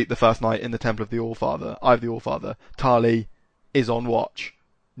go to sleep the first night in the Temple of the Allfather, Eye of the Allfather, Tali is on watch,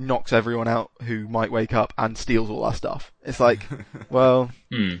 knocks everyone out who might wake up, and steals all our stuff. It's like, well,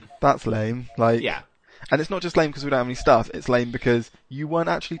 that's lame. Like, Yeah. and it's not just lame because we don't have any stuff, it's lame because you weren't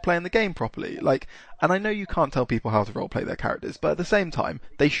actually playing the game properly. Like, and I know you can't tell people how to roleplay their characters, but at the same time,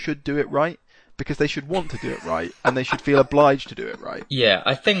 they should do it right, because they should want to do it right, and they should feel obliged to do it right. Yeah,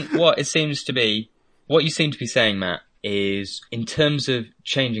 I think what you seem to be saying, Matt, is in terms of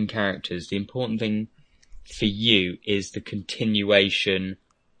changing characters, the important thing for you is the continuation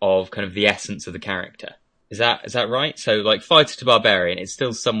of kind of the essence of the character. Is that right? So like fighter to barbarian, it's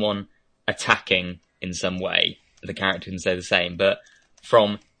still someone attacking in some way. The character can stay the same, but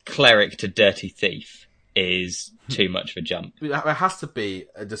from cleric to dirty thief is too much of a jump. There has to be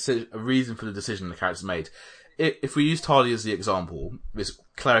a reason for the decision the character's made. If we use Tali as the example, this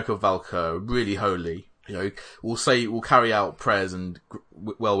cleric of Valkyr, really holy, we'll carry out prayers and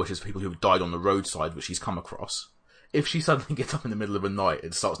well wishes for people who have died on the roadside, which she's come across. If she suddenly gets up in the middle of the night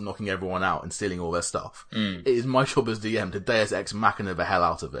and starts knocking everyone out and stealing all their stuff, it is my job as DM to Deus Ex Machina the hell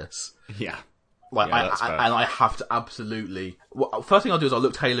out of this. Yeah. I have to absolutely. Well, first thing I'll do is I'll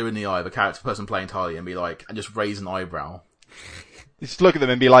look Taylor in the eye, the person playing Tali, and be like, and just raise an eyebrow. Just look at them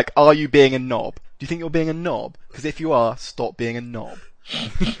and be like, are you being a knob? Do you think you're being a knob? Because if you are, stop being a knob.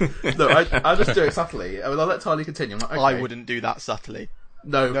 No, I'll just do it subtly. I'll let Tali continue. I'm like, okay. I wouldn't do that subtly.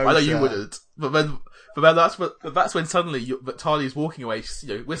 No, I know you wouldn't. But then that's when suddenly Tali's walking away,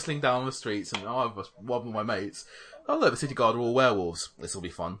 whistling down the streets, and I've one of my mates. Oh look, the city guard are all werewolves. This will be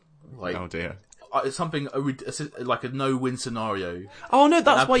fun. Like, oh dear. It's something like a no-win scenario. Oh no,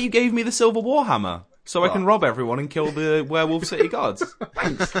 that's why you gave me the silver warhammer, so I can rob everyone and kill the werewolf city guards.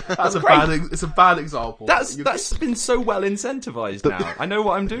 Thanks. That's it's a bad example. That's been so well incentivized now. I know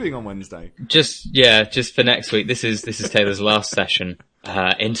what I'm doing on Wednesday. Just for next week. This is Taylor's last session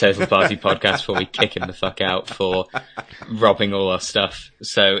in Total Party Podcast before we kick him the fuck out for robbing all our stuff.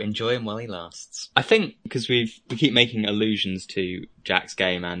 So enjoy him while he lasts. I think because we keep making allusions to Jack's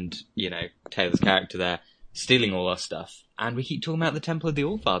game and Taylor's character there stealing all our stuff, and we keep talking about the Temple of the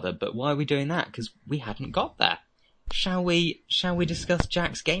Allfather. But why are we doing that? Because we hadn't got there. Shall we discuss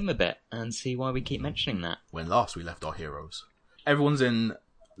Jack's game a bit and see why we keep mentioning that? When last we left our heroes, everyone's in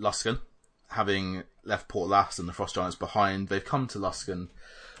Luskan, having left Port Last and the Frost Giants behind. They've come to Luskan.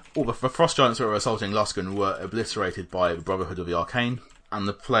 All the Frost Giants who were assaulting Luskan were obliterated by the Brotherhood of the Arcane, and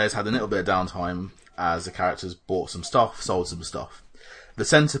the players had a little bit of downtime as the characters bought some stuff, sold some stuff. The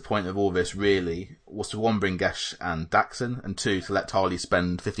centre point of all this really was to one, bring Gesh and Daxon, and two, to let Tali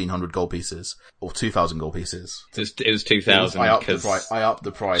spend 1,500 gold pieces, or 2,000 gold pieces. It was 2,000 because I upped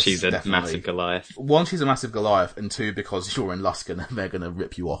the price. She's a definitely. massive Goliath. One, she's a massive Goliath, and two, because you're in Luskan and they're going to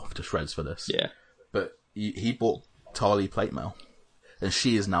rip you off to shreds for this. Yeah. But he bought Tali plate mail, and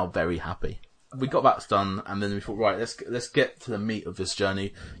she is now very happy. We got that done, and then we thought, right, let's get to the meat of this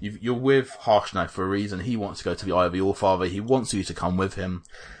journey. You're with Harshnag for a reason. He wants to go to the Eye of the Allfather. He wants you to come with him.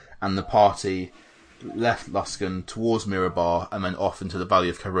 And the party left Luskan towards Mirabar and then off into the Valley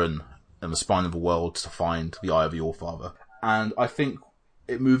of Karun and the Spine of the World to find the Eye of the Allfather. And I think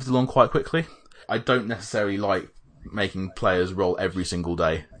it moved along quite quickly. I don't necessarily like making players roll every single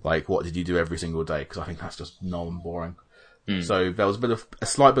day. Like, what did you do every single day? Because I think that's just null and boring. So there was a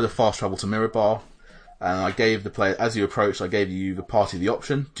slight bit of fast travel to Mirabar, and I gave the player, as you approached, I gave you the party the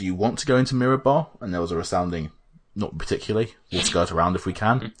option, do you want to go into Mirabar? And there was a resounding, not particularly, we'll skirt around if we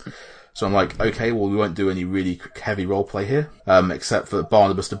can. So I'm like, okay, well we won't do any really heavy roleplay here, except for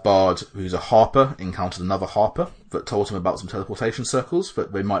Barnabas the Bard, who's a harper, encountered another harper, that told him about some teleportation circles,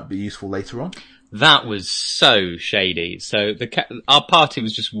 that they might be useful later on. That was so shady. So our party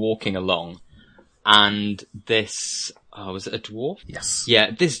was just walking along, and this... Oh, was it a dwarf? Yes.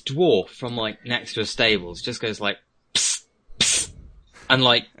 Yeah, this dwarf from, next to a stables just goes psst, psst,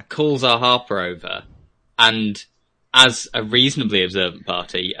 and, calls our harper over. And as a reasonably observant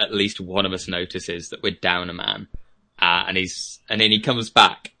party, at least one of us notices that we're down a man. And then he comes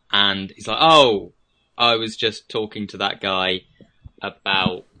back, and he's like, oh, I was just talking to that guy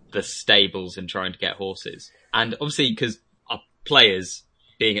about the stables and trying to get horses. And obviously, because our players,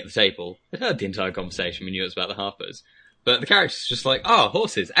 being at the table, had heard the entire conversation, we knew it was about the harpers. But the character's just like, oh,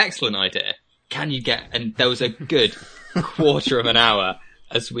 horses, excellent idea. Can you get... And there was a good quarter of an hour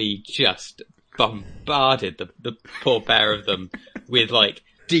as we just bombarded the poor pair of them with,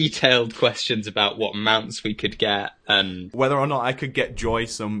 detailed questions about what mounts we could get, and Whether or not I could get Joy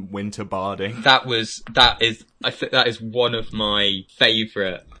some winter barding. I think that is one of my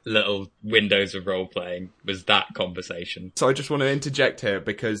favourite little windows of role playing, was that conversation. So I just want to interject here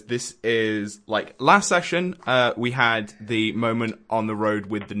because this is like last session we had the moment on the road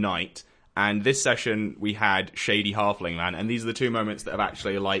with the knight, and this session we had Shady Halfling Man, and these are the two moments that have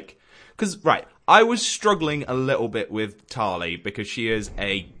actually because I was struggling a little bit with Tali because she is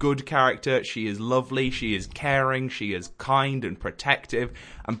a good character, she is lovely, she is caring, she is kind and protective,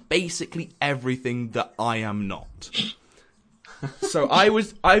 and basically everything that I am not. So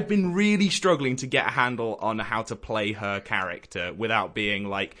I've been really struggling to get a handle on how to play her character without being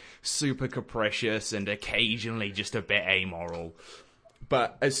like super capricious and occasionally just a bit amoral.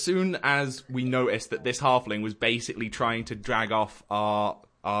 But as soon as we noticed that this halfling was basically trying to drag off our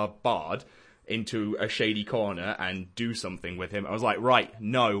bard into a shady corner and do something with him, I was like, right,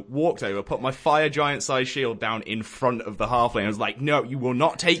 no, walked over, put my fire giant size shield down in front of the halfling. I was like, no, you will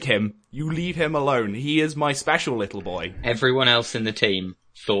not take him. You leave him alone. He is my special little boy. Everyone else in the team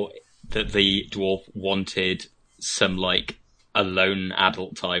thought that the dwarf wanted some, alone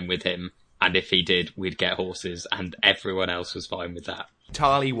adult time with him, and if he did, we'd get horses, and everyone else was fine with that.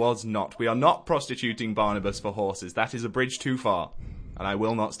 Tali was not. We are not prostituting Barnabas for horses. That is a bridge too far, and I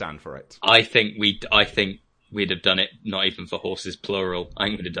will not stand for it. I think we'd have done it not even for horses plural. I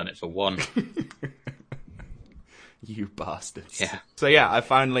think we'd have done it for one. You bastards. Yeah. So yeah, I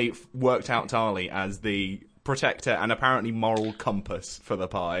finally worked out Tali as the protector and apparently moral compass for the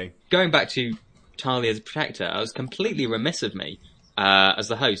party. Going back to Tali as a protector, I was completely remiss of me as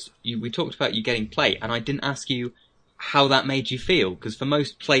the host. We talked about you getting plate, and I didn't ask you how that made you feel, because for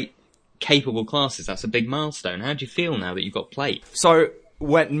most plate-capable classes, that's a big milestone. How do you feel now that you've got plate? So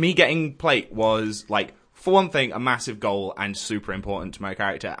when me getting plate was, for one thing, a massive goal and super important to my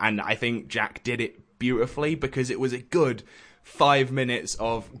character, and I think Jack did it beautifully because it was a good 5 minutes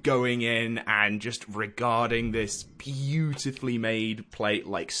of going in and just regarding this beautifully made plate,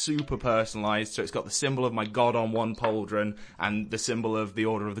 super personalised. So it's got the symbol of my god on one pauldron and the symbol of the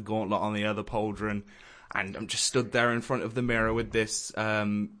Order of the Gauntlet on the other pauldron. And I'm just stood there in front of the mirror with this,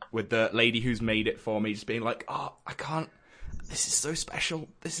 with the lady who's made it for me, just being like, oh, I can't. This is so special.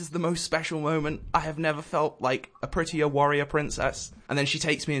 This is the most special moment. I have never felt like a prettier warrior princess. And then she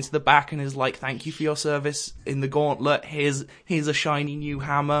takes me into the back and is like, thank you for your service in the gauntlet. Here's a shiny new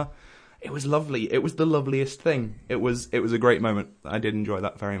hammer. It was lovely. It was the loveliest thing. It was a great moment. I did enjoy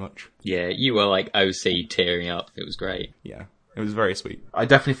that very much. Yeah, you were OC tearing up. It was great. Yeah, it was very sweet. I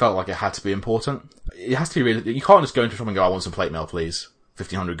definitely felt like it had to be important. It has to be really. You can't just go into a shop and go, I want some plate mail, please.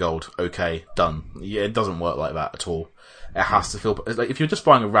 1,500 gold. Okay, done. Yeah, it doesn't work like that at all. It has to feel... if you're just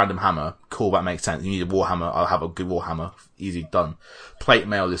buying a random hammer, cool, that makes sense. You need a war hammer, I'll have a good war hammer. Easy, done. Plate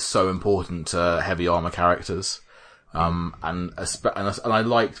mail is so important to heavy armor characters. And I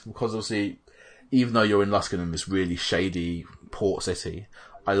liked, because obviously, even though you're in Luskan in this really shady port city,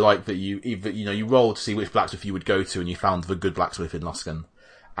 I like that you rolled to see which blacksmith you would go to, and you found the good blacksmith in Luskan.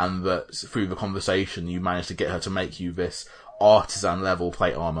 And that through the conversation, you managed to get her to make you this artisan level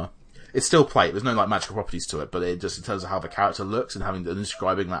plate armor. It's still plate. There's no magical properties to it, but it just in terms of how the character looks and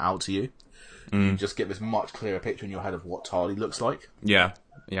describing that out to you, you just get this much clearer picture in your head of what Tali looks like. Yeah,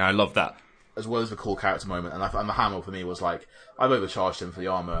 I love that. As well as the cool character moment, and the hammer for me was I've overcharged him for the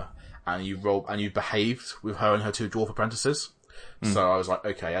armor, and you behaved with her and her two dwarf apprentices. So I was like,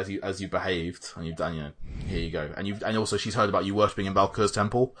 okay, as you behaved, and you've done, here you go. And also she's heard about you worshipping in Valkur's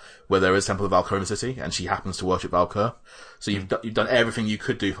temple, where there is Temple of Valkur in the city, and she happens to worship Valkur. So you've done everything you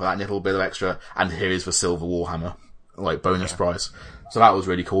could do for that little bit of extra, and here is the silver warhammer, bonus prize. So that was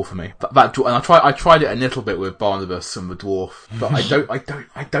really cool for me. And I tried it a little bit with Barnabas and the dwarf, but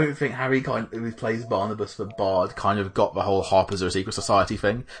I don't think Harry who plays Barnabas the Bard kind of got the whole Harper's are a secret society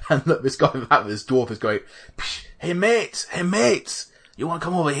thing. And look, this dwarf is going, hey mate, you want to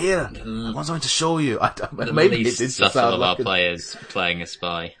come over here? I want something to show you. Maybe it's subtle of our players playing a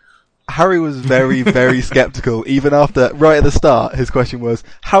spy. Harry was very, very skeptical, even after, right at the start, his question was,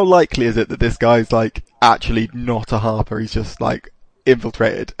 how likely is it that this guy's, actually not a Harper, he's just,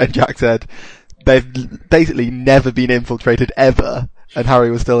 infiltrated? And Jack said, they've basically never been infiltrated ever, and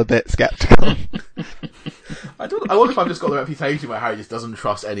Harry was still a bit skeptical. I wonder if I've just got the reputation where Harry just doesn't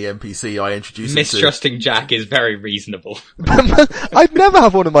trust any NPC I introduce him to. Mistrusting Jack is very reasonable. I'd never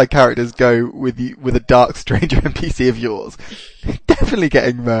have one of my characters go with a dark stranger NPC of yours. Definitely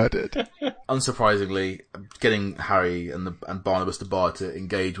getting murdered. Unsurprisingly, getting Harry and Barnabas the Bard to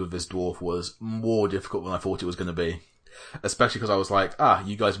engage with this dwarf was more difficult than I thought it was going to be. Especially because I was like,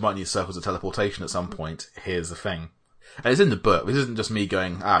 you guys might need circles of teleportation at some point. Here's the thing. And it's in the book. This isn't just me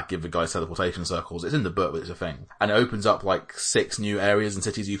going, give the guys teleportation circles. It's in the book, but it's a thing. And it opens up like 6 new areas and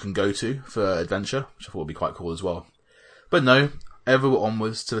cities you can go to for adventure, which I thought would be quite cool as well. But no, ever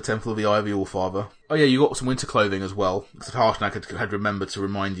onwards to the Temple of the Ivy All-Father. Oh yeah, you got some winter clothing as well, because Harshnag had remembered to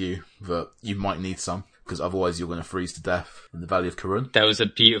remind you that you might need some, because otherwise you're going to freeze to death in the Valley of Karun. There was a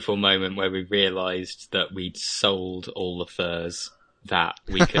beautiful moment where we realised that we'd sold all the furs that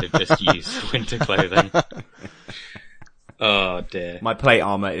we could have just used for winter clothing. Oh dear. My plate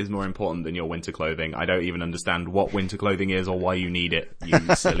armor is more important than your winter clothing. I don't even understand what winter clothing is or why you need it, you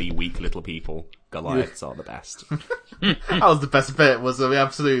silly, weak little people. Goliaths are the best. That was the best bit, was the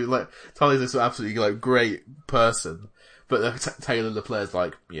absolute, like, Tully's this absolutely, like, great person. But Taylor, the player's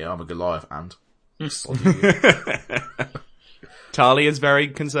like, yeah, I'm a Goliath, and... Tali is very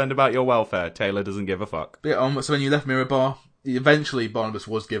concerned about your welfare. Taylor doesn't give a fuck. Yeah, so when you left Mirabar, eventually Barnabas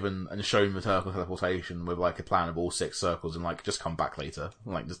was given and shown the teleportation with like a plan of all 6 circles and like, just come back later.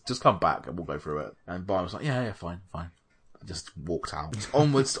 Like, just come back and we'll go through it. And Barnabas was like, yeah, fine. Just walked out.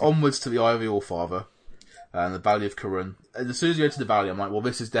 Onwards to the Ivy All-Father and the Valley of Karun. And as soon as you enter the valley, I'm like, well,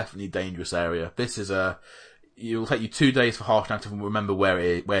 this is definitely a dangerous area. This is it'll take you 2 days for Harshnag to remember where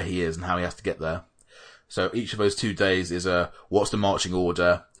he is and how he has to get there. So each of those 2 days is what's the marching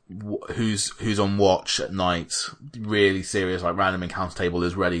order, who's on watch at night, really serious, like random encounter table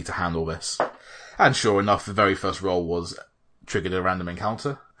is ready to handle this. And sure enough, the very first roll was triggered a random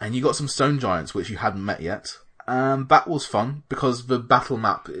encounter. And you got some stone giants, which you hadn't met yet. That was fun, because the battle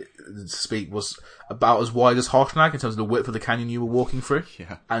map, to speak, was about as wide as Harshnag in terms of the width of the canyon you were walking through.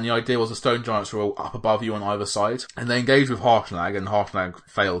 Yeah. And the idea was the stone giants were all up above you on either side. And they engaged with Harshnag, and Harshnag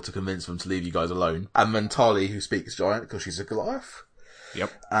failed to convince them to leave you guys alone. And then Tali, who speaks giant because she's a Goliath. Yep.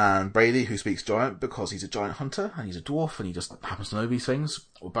 And Brady, who speaks giant because he's a giant hunter, and he's a dwarf, and he just happens to know these things.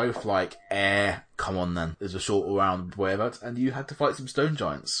 We're both like, come on then. There's a short round way of it, and you had to fight some stone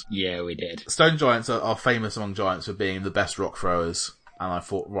giants. Yeah, we did. Stone giants are famous among giants for being the best rock throwers. And I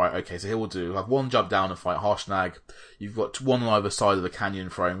thought, right, okay, so here we'll do. Have one jump down and fight Harshnag. You've got one on either side of the canyon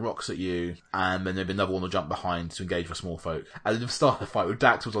throwing rocks at you. And then there'll be another one to jump behind to engage with small folk. And then the start of the fight with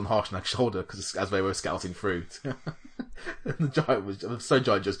Dax was on Harshnag's shoulder, because as they were scouting through. And the stone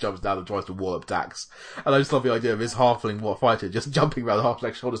giant just jumps down and tries to wall up Dax. And I just love the idea of his halfling fighter just jumping around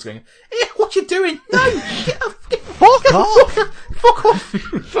Harshnag's shoulders going, what you doing? No! Fuck off! Fuck off!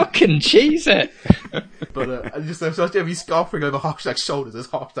 Fucking cheese it! But and just the idea of you scarfing over Harshnag's shoulders as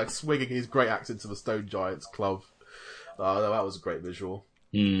Harshnag swinging his great axe into the stone giant's club. That was a great visual.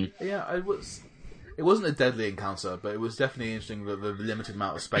 Yeah, it wasn't a deadly encounter, but it was definitely interesting the limited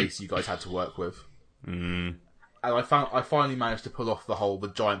amount of space you guys had to work with. And I finally managed to pull off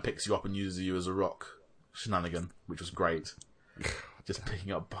the giant picks you up and uses you as a rock shenanigan, which was great. Just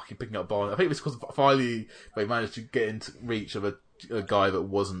picking up Barn. I think it was because finally they managed to get into reach of a guy that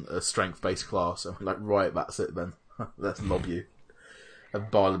wasn't a strength-based class. And I'm like, right, that's it then. Let's lob you. And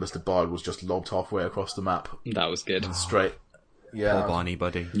Barnabas the Bard was just lobbed halfway across the map. That was good. Straight. Yeah. Poor Barney,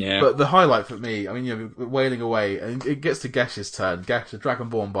 buddy. Yeah. But the highlight for me, I mean, wailing away, and it gets to Gesh's turn. Gesh, the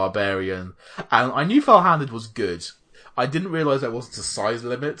Dragonborn Barbarian. And I knew Fell-Handed was good. I didn't realise there wasn't a size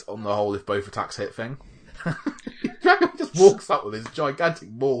limit on the whole if both attacks hit thing. Dragon just walks up with his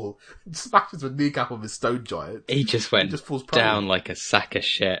gigantic maul, smashes the kneecap of his stone giant. He just went falls down like a sack of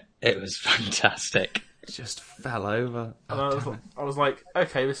shit. It was fantastic. Just fell over. And I was like,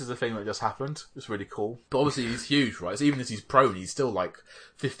 okay, this is a thing that just happened. It's really cool. But obviously he's huge, right? So even as he's prone, he's still like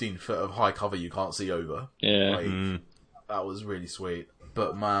 15 foot of high cover you can't see over. Yeah. Like, that was really sweet.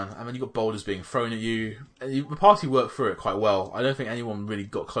 But man, and then you got boulders being thrown at you. And the party worked through it quite well. I don't think anyone really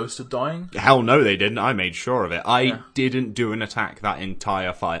got close to dying. Hell no, they didn't. I made sure of it. I didn't do an attack that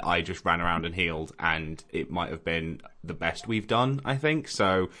entire fight. I just ran around and healed, and it might have been the best we've done, I think.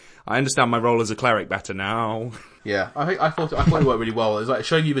 So I understand my role as a cleric better now. Yeah, I thought it worked really well. It was like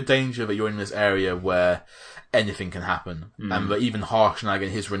showing you the danger that you're in this area where anything can happen, and that even Harshnag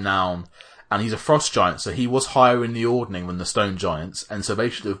and his renown. And he's a frost giant, so he was higher in the ordering than the stone giants, and so they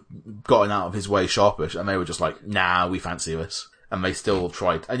should have gotten out of his way sharpish, and they were just like, nah, we fancy this. And they still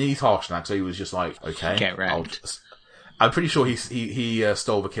tried. And he's Harshnag, so he was just like, okay. Get round. I'm pretty sure he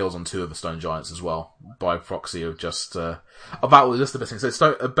stole the kills on 2 of the stone giants as well, by proxy of just, that was just the best thing.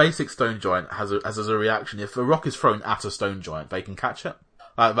 So a basic stone giant has as a reaction, if a rock is thrown at a stone giant, they can catch it.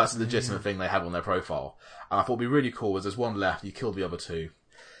 That's a legitimate thing they have on their profile. And I thought it'd be really cool, as there's one left, you kill the other 2.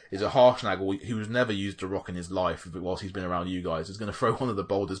 Is a Harshnag, who's never used a rock in his life whilst he's been around you guys, is going to throw one of the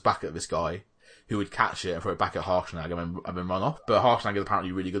boulders back at this guy, who would catch it and throw it back at Harshnag and then run off. But Harshnag is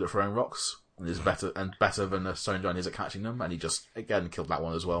apparently really good at throwing rocks, and is better than the stone giant is at catching them, and he just, again, killed that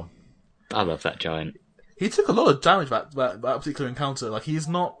one as well. I love that giant. He took a lot of damage that particular encounter. Like, he's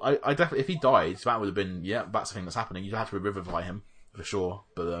not... I definitely... If he died, that would have been... Yeah, that's the thing that's happening. You'd have to revivify him, for sure.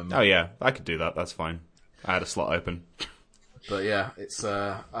 But Oh, yeah. I could do that. That's fine. I had a slot open. But yeah, it's...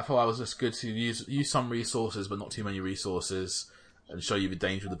 I thought it was just good to use some resources, but not too many resources, and show you the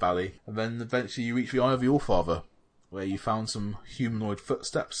danger of the valley. And then eventually you reach the Eye of the Allfather, where you found some humanoid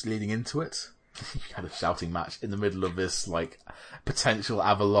footsteps leading into it. You had a shouting match in the middle of this, like, potential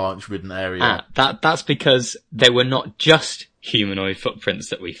avalanche-ridden area. That's because they were not just humanoid footprints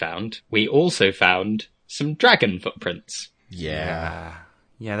that we found. We also found some dragon footprints. Yeah.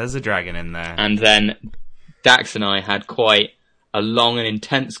 Yeah, there's a dragon in there. And then Dax and I had quite a long and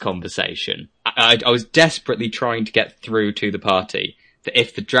intense conversation. I was desperately trying to get through to the party that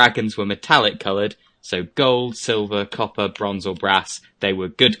if the dragons were metallic coloured, so gold, silver, copper, bronze or brass, they were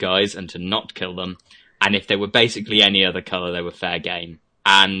good guys and to not kill them. And if they were basically any other colour, they were fair game.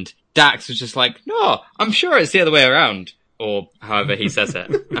 And Dax was just like, no, I'm sure it's the other way around. Or however he says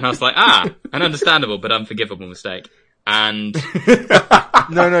it. And I was like, an understandable but unforgivable mistake. And...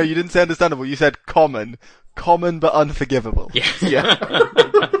 No, you didn't say understandable. You said common. Common but unforgivable. Yeah.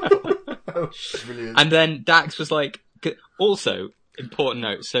 Brilliant. And then Dax was like, also, important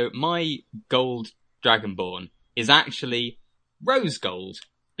note, so my gold Dragonborn is actually rose gold,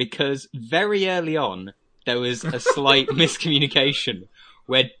 because very early on, there was a slight miscommunication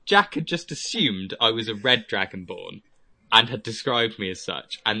where Jack had just assumed I was a red Dragonborn and had described me as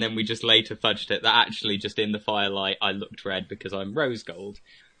such, and then we just later fudged it that actually just in the firelight I looked red because I'm rose gold,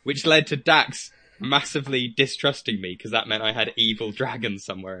 which led to Dax massively distrusting me because that meant I had evil dragons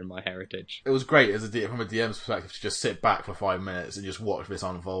somewhere in my heritage. It was great from a DM's perspective to just sit back for 5 minutes and just watch this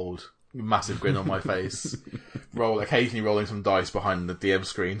unfold. Massive grin on my face. Occasionally rolling some dice behind the DM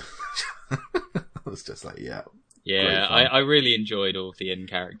screen. It's just like, yeah. Yeah, I really enjoyed all of the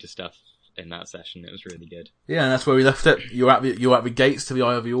in-character stuff in that session. It was really good. Yeah, and that's where we left it. You're at the gates to the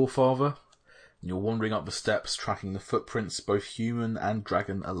Eye of the Allfather. And you're wandering up the steps, tracking the footprints, both human and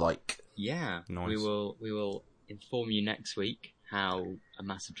dragon alike. Yeah, nice. We will inform you next week how a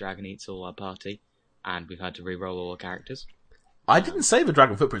massive dragon eats all our party, and we've had to re-roll all our characters. I didn't say the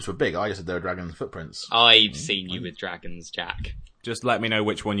dragon footprints were big. I just said they were dragon footprints. I've seen you with dragons, Jack. Just let me know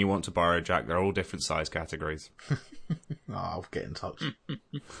which one you want to borrow, Jack. They're all different size categories. I'll get in touch.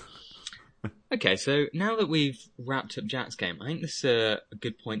 Okay, so now that we've wrapped up Jack's game, I think this is a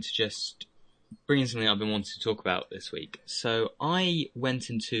good point to just bring in something I've been wanting to talk about this week. So I went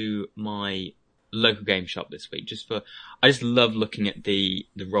into my local game shop this week I just love looking at the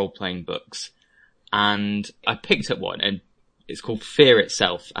role-playing books, and I picked up one, and it's called Fear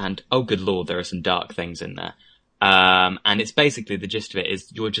Itself, and oh good lord, there are some dark things in there. And it's basically, the gist of it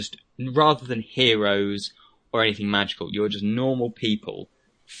is you're just, rather than heroes or anything magical, you're just normal people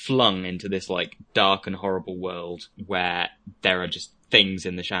flung into this like dark and horrible world where there are just things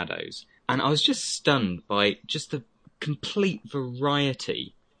in the shadows. And I was just stunned by just the complete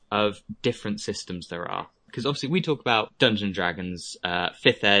variety of different systems there are. Because obviously we talk about Dungeons & Dragons,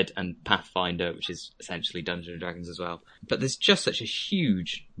 5th Ed and Pathfinder, which is essentially Dungeons & Dragons as well. But there's just such a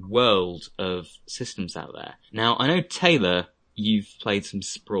huge world of systems out there. Now, I know, Taylor, you've played some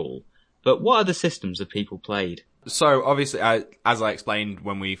Sprawl, but what other systems have people played? So, obviously, as I explained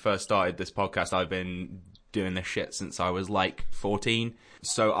when we first started this podcast, I've been doing this shit since I was like 14.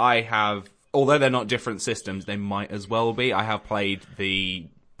 So I have, although they're not different systems, they might as well be. I have played the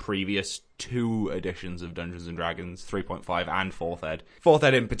previous 2 editions of Dungeons & Dragons, 3.5 and 4th Ed. 4th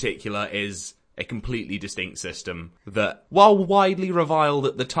Ed in particular is a completely distinct system that, while widely reviled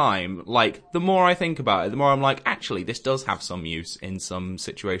at the time, like, the more I think about it, the more I'm like, actually, this does have some use in some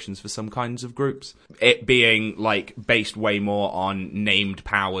situations for some kinds of groups. It being, like, based way more on named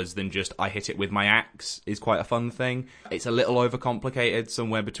powers than just, I hit it with my axe, is quite a fun thing. It's a little overcomplicated,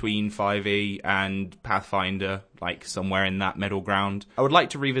 somewhere between 5e and Pathfinder, like, somewhere in that middle ground. I would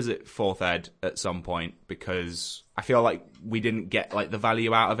like to revisit 4th Ed at some point, because I feel like we didn't get like the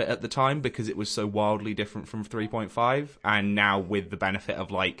value out of it at the time because it was so wildly different from 3.5, and now with the benefit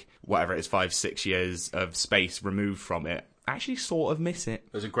of like whatever it is, 5-6 years of space removed from it, I actually sort of miss it.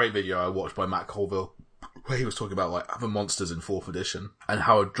 There's a great video I watched by Matt Colville where he was talking about like the monsters in 4th edition and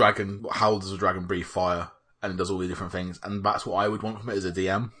how does a dragon breathe fire, and it does all these different things. And that's what I would want from it as a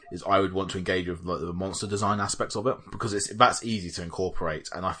DM, is I would want to engage with like, the monster design aspects of it, because that's easy to incorporate.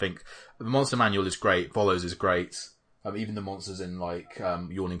 And I think the monster manual is great, Follows is great. Even the monsters in like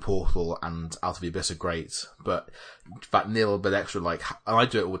Yawning Portal and Out of the Abyss are great, but that little bit extra, like, and I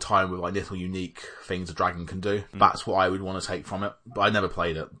do it all the time with like little unique things a dragon can do. That's what I would want to take from it. But I never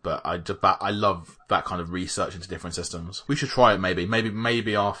played it, but I love that kind of research into different systems. We should try it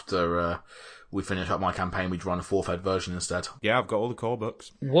maybe after we finish up my campaign, we'd run a 4th ed version instead. Yeah, I've got all the core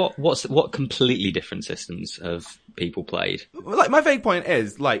books. What completely different systems have people played? Like, my vague point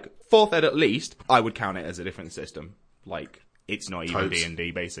is, like, 4th ed at least, I would count it as a different system. Like, it's not even Totes.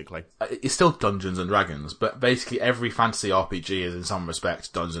 D&D, basically. It's still Dungeons and Dragons, but basically every fantasy RPG is in some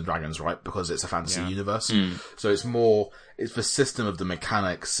respect Dungeons and Dragons, right? Because it's a fantasy universe. So it's the system of the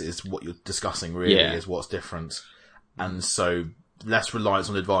mechanics is what you're discussing really, is what's different. And so less reliance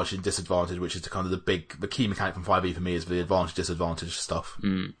on advantage and disadvantage, which is the key mechanic from 5e for me is the advantage disadvantage stuff.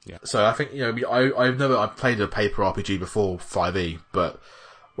 Yeah. So I think, I've played a paper RPG before 5e, but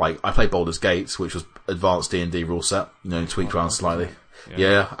like I played Baldur's Gate, which was advanced D&D rule set, tweaked around slightly.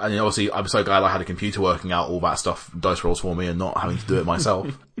 Yeah. And obviously I'm so glad I had a computer working out all that stuff, dice rolls for me, and not having to do it myself.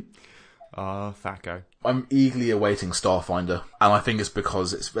 Thaco. I'm eagerly awaiting Starfinder, and I think it's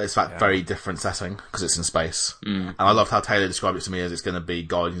because it's that very different setting, because it's in space. And I loved how Taylor described it to me as it's going to be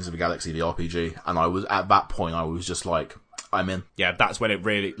Guardians of the Galaxy, the RPG, and at that point I was just like, I'm in. Yeah, that's when it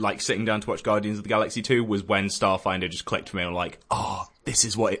really, like, sitting down to watch Guardians of the Galaxy 2 was when Starfinder just clicked for me, and I'm like, this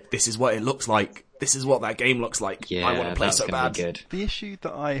is what it looks like. This is what that game looks like. Yeah, I want to play that's so gonna bad. be good. The issue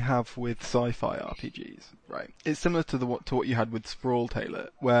that I have with sci-fi RPGs, right, it's similar to what you had with Sprawl, Taylor,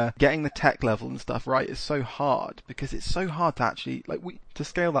 where getting the tech level and stuff right is so hard, because it's so hard to actually, to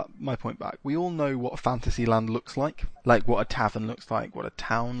scale that, my point back, we all know what Fantasyland looks like what a tavern looks like, what a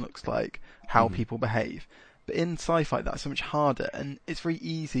town looks like, how people behave. But in sci-fi, that's so much harder, and it's very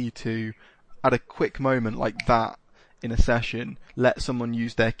easy to, at a quick moment like that, in a session, let someone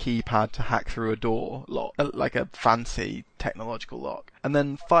use their keypad to hack through a door lock, like a fancy technological lock. And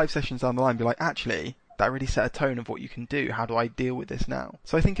then 5 sessions down the line, be like, actually, that really set a tone of what you can do. How do I deal with this now?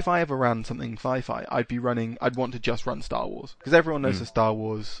 So I think if I ever ran something sci-fi, I'd want to just run Star Wars. Because everyone knows the Star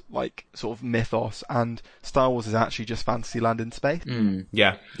Wars, sort of mythos, and Star Wars is actually just Fantasyland in space.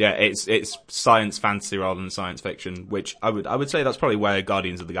 Yeah, it's science fantasy rather than science fiction, which I would say that's probably where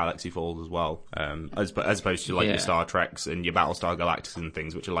Guardians of the Galaxy falls as well, as opposed to your Star Treks and your Battlestar Galactica and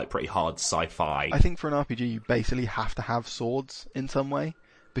things, which are pretty hard sci-fi. I think for an RPG, you basically have to have swords in some way,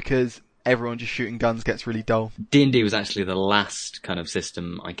 because everyone just shooting guns gets really dull. D&D was actually the last kind of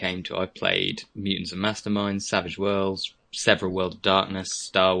system I came to. I played Mutants and Masterminds, Savage Worlds, several World of Darkness,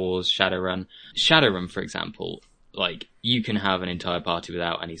 Star Wars, Shadowrun. Shadowrun, for example, you can have an entire party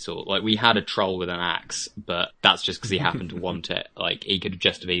without any sword. We had a troll with an axe, but that's just because he happened to want it. He could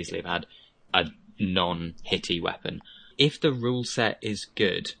just have easily have had a non-hitty weapon. If the rule set is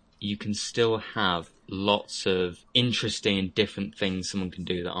good, you can still have lots of interesting and different things someone can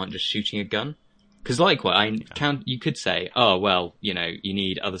do that aren't just shooting a gun. Because you could say, you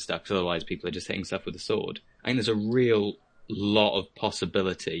need other stuff, because otherwise people are just hitting stuff with a sword. I think there's a real lot of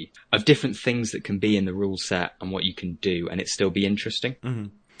possibility of different things that can be in the rule set and what you can do, and it still be interesting. Mm-hmm.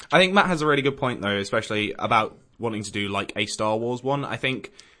 I think Matt has a really good point, though, especially about wanting to do, a Star Wars one. I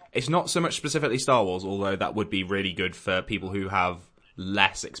think it's not so much specifically Star Wars, although that would be really good for people who have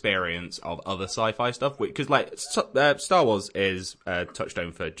less experience of other sci-fi stuff, because Star Wars is a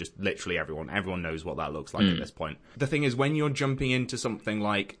touchstone for just literally everyone. Everyone knows what that looks like at this point. The thing is, when you're jumping into something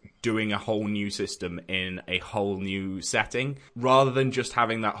like doing a whole new system in a whole new setting, rather than just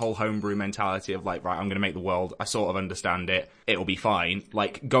having that whole homebrew mentality of right, I'm going to make the world, I sort of understand it, it'll be fine.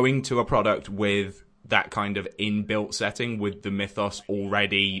 Going to a product with that kind of inbuilt setting, with the mythos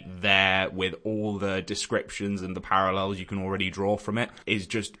already there, with all the descriptions and the parallels you can already draw from it, is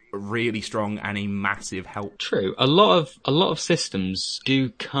just really strong and a massive help. True. A lot of systems do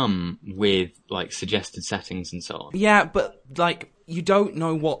come with suggested settings and so on. Yeah, but you don't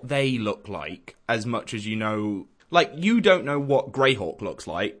know what they look like as much as you know. You don't know what Greyhawk looks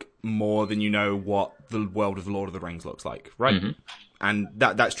like more than you know what the world of the Lord of the Rings looks like, right? Mm-hmm. And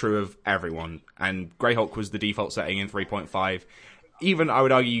that's true of everyone. And Greyhawk was the default setting in 3.5. Even, I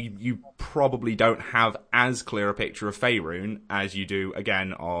would argue, you probably don't have as clear a picture of Faerun as you do,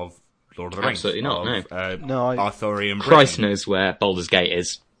 again, of Lord of the Rings. Absolutely not, no. Arthurian Christ Britain. knows where Baldur's Gate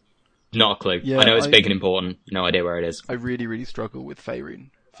is. Not a clue. Yeah, I know it's big and important. No idea where it is. I really, really struggle with Faerun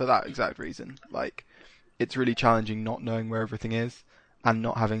for that exact reason. It's really challenging not knowing where everything is, and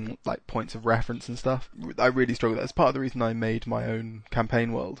not having points of reference and stuff. I really struggle. That's part of the reason I made my own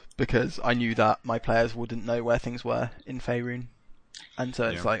campaign world, because I knew that my players wouldn't know where things were in Faerun, and so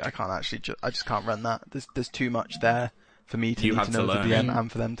it's I can't actually, I just can't run that. There's too much there for me to need to know as a DM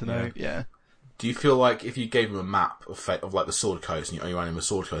and for them to know. Yeah. Do you feel like if you gave them a map of the Sword Coast and you only ran in the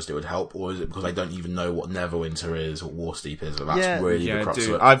Sword Coast, it would help, or is it because they don't even know what Neverwinter is or Warsteep is? Or that's really the crux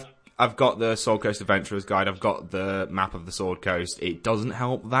of it. I've got the Sword Coast Adventurer's Guide. I've got the map of the Sword Coast. It doesn't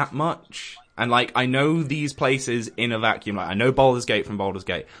help that much. And, like, I know these places in a vacuum. Like, I know Baldur's Gate from Baldur's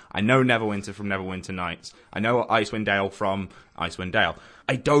Gate. I know Neverwinter from Neverwinter Nights. I know Icewind Dale from Icewind Dale.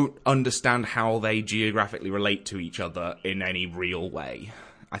 I don't understand how they geographically relate to each other in any real way,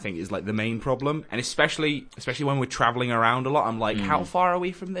 I think is, like, the main problem. And especially when we're travelling around a lot, I'm like, how far are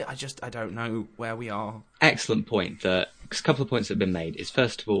we from this? I don't know where we are. Excellent point. A couple of points that have been made is,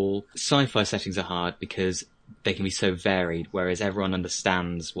 first of all, sci-fi settings are hard because they can be so varied, whereas everyone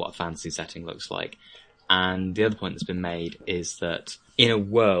understands what a fantasy setting looks like. And the other point that's been made is that in a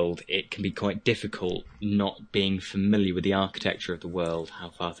world, it can be quite difficult not being familiar with the architecture of the world, how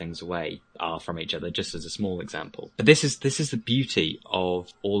far things away are from each other, just as a small example. But this is the beauty of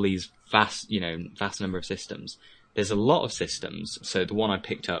all these vast number of systems. There's a lot of systems. So the one I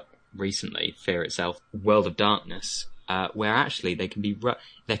picked up recently, Fear itself, World of Darkness, where actually they can be,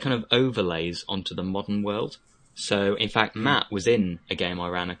 they're kind of overlays onto the modern world. So, in fact, Matt was in a game I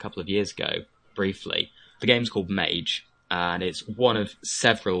ran a couple of years ago, briefly. The game's called Mage, and it's one of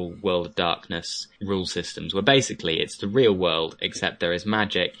several World of Darkness rule systems, where basically it's the real world, except there is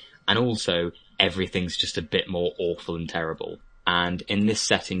magic, and also everything's just a bit more awful and terrible. And in this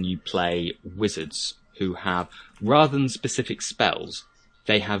setting, you play wizards who have, rather than specific spells,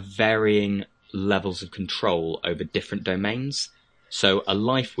 they have varying levels of control over different domains. So a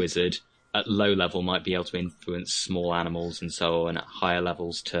life wizard at low level might be able to influence small animals and so on, at higher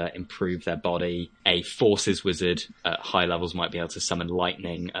levels to improve their body. A forces wizard at high levels might be able to summon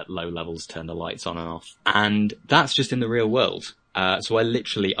lightning, at low levels turn the lights on and off. And that's just in the real world. So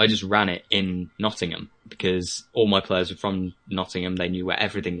I just ran it in Nottingham because all my players were from Nottingham. They knew where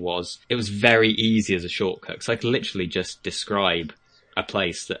everything was. It was very easy as a shortcut because I could literally just describe a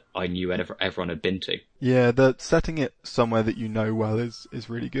place that I knew everyone had been to. Yeah, setting it somewhere that you know well is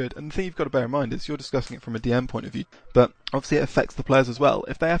really good. And the thing you've got to bear in mind is you're discussing it from a DM point of view, but obviously it affects the players as well.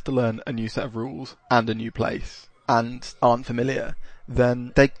 If they have to learn a new set of rules and a new place and aren't familiar,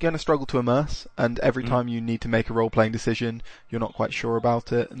 then they're going to struggle to immerse, and every time you need to make a role-playing decision, you're not quite sure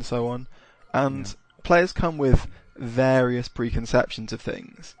about it, and so on. And players come with various preconceptions of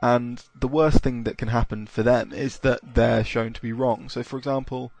things, and the worst thing that can happen for them is that they're shown to be wrong. So, for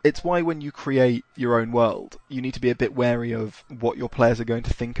example, it's why when you create your own world, you need to be a bit wary of what your players are going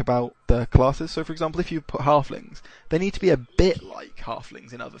to think about the classes. So, for example, if you put halflings, they need to be a bit like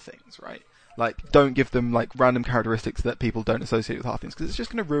halflings in other things, right? Like, don't give them, like, random characteristics that people don't associate with halflings, because it's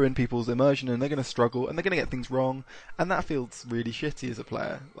just going to ruin people's immersion, and they're going to struggle, and they're going to get things wrong, and that feels really shitty as a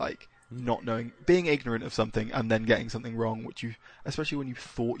player. Like, not knowing, being ignorant of something, and then getting something wrong, which you, especially when you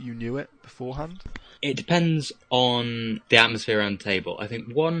thought you knew it beforehand. It depends on the atmosphere around the table. I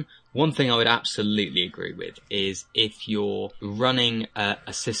think one thing I would absolutely agree with is if you're running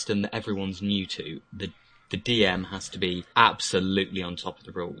a system that everyone's new to, the DM has to be absolutely on top of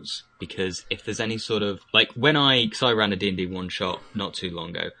the rules, because if there's any sort of, like, because I ran a D&D one-shot not too long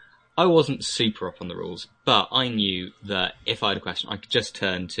ago, I wasn't super up on the rules, but I knew that if I had a question, I could just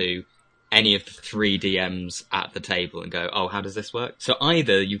turn to any of the 3 DMs at the table and go, oh, how does this work? So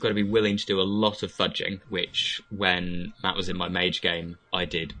either you've got to be willing to do a lot of fudging, which when Matt was in my mage game, I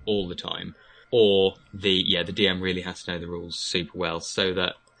did all the time, or the DM really has to know the rules super well so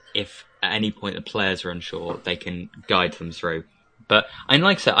that if at any point the players are unsure, they can guide them through. But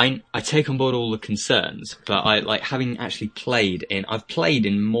like I said, I take on board all the concerns, but I like having actually I've played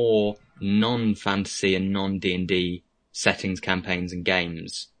in more non-fantasy and non-D&D settings, campaigns and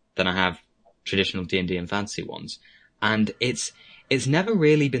games than I have traditional D&D and fantasy ones. And it's never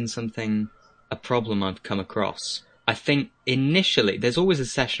really been a problem I've come across. I think initially, there's always a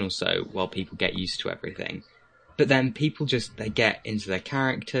session or so while people get used to everything. But then people they get into their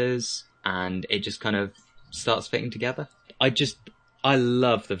characters and it just kind of starts fitting together. I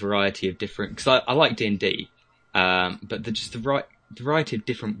love the variety of different, because I like D&D, but the variety of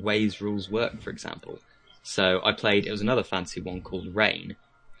different ways rules work, for example. So it was another fantasy one called Rain,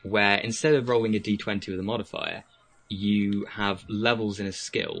 where instead of rolling a d20 with a modifier, you have levels in a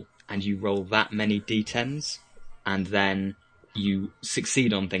skill and you roll that many d10s, and then you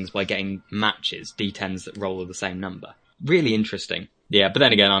succeed on things by getting matches, d10s that roll the same number. Really interesting. Yeah, but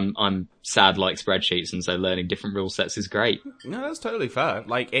then again, I'm sad like spreadsheets, and so learning different rule sets is great. No, that's totally fair.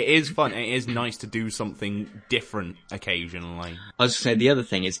 Like, it is fun. It is nice to do something different occasionally. I was going to say, the other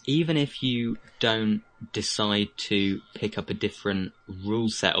thing is, even if you don't decide to pick up a different rule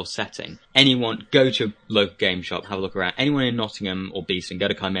set or setting, go to a local game shop, have a look around. Anyone in Nottingham or Beeston, go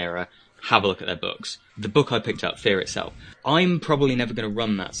to Chimera, have a look at their books. The book I picked up, Fear Itself, I'm probably never going to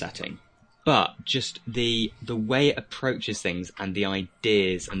run that setting. But just the way it approaches things and the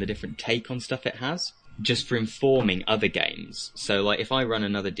ideas and the different take on stuff it has, just for informing other games. So, like, if I run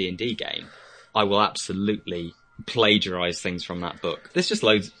another D&D game, I will absolutely plagiarize things from that book. There's just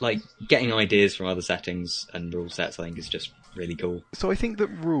loads, like, getting ideas from other settings and rule sets, I think, is just really cool. So I think that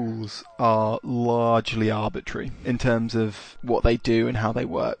rules are largely arbitrary in terms of what they do and how they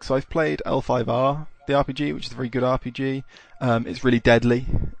work. So I've played L5R, the RPG, which is a very good RPG. It's really deadly.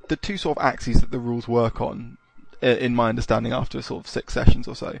 The two sort of axes that the rules work on, in my understanding after sort of 6 sessions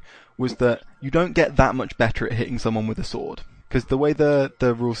or so, was that you don't get that much better at hitting someone with a sword. Because the way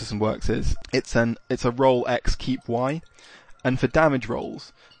the rule system works is, it's a roll X, keep Y, and for damage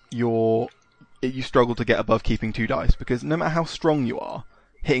rolls, you struggle to get above keeping 2 dice, because no matter how strong you are,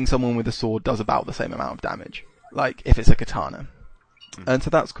 hitting someone with a sword does about the same amount of damage, like if it's a katana. And so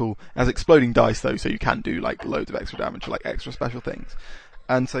that's cool. It has exploding dice though, so you can do like loads of extra damage, like extra special things.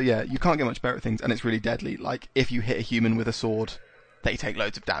 And so yeah, you can't get much better at things, and it's really deadly. Like, if you hit a human with a sword, they take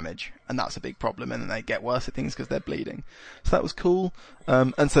loads of damage, and that's a big problem, and then they get worse at things because they're bleeding. So that was cool.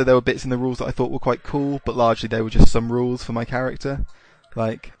 And so there were bits in the rules that I thought were quite cool, but largely they were just some rules for my character.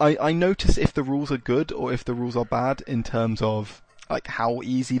 Like, I notice if the rules are good or if the rules are bad in terms of, like, how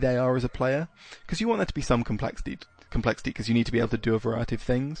easy they are as a player. Because you want there to be some complexity, because you need to be able to do a variety of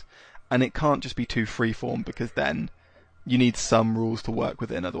things. And it can't just be too freeform, because then you need some rules to work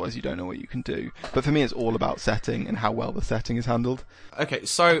within, otherwise you don't know what you can do. But for me, it's all about setting and how well the setting is handled. Okay,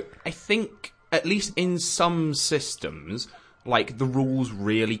 so I think, at least in some systems, like, the rules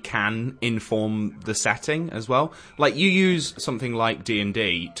really can inform the setting as well. Like, you use something like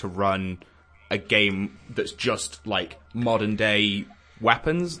D&D to run a game that's just, like, modern-day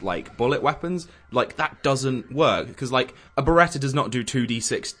weapons, like bullet weapons, like, that doesn't work, because, like, a Beretta does not do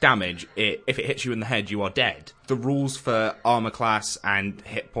 2d6 damage. If it hits you in the head, you are dead. The rules for armor class and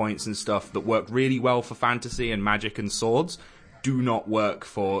hit points and stuff that work really well for fantasy and magic and swords do not work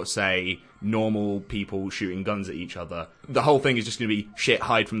for, say, normal people shooting guns at each other. The whole thing is just going to be, shit,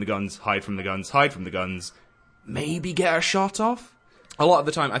 hide from the guns, hide from the guns, hide from the guns, maybe get a shot off. A lot of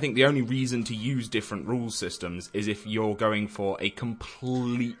the time, I think the only reason to use different rules systems is if you're going for a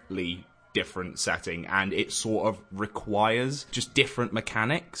completely different setting and it sort of requires just different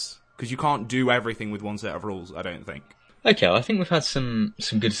mechanics, because you can't do everything with one set of rules, I don't think. Okay, well, I think we've had some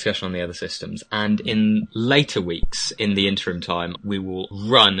good discussion on the other systems, and in later weeks, in the interim time, we will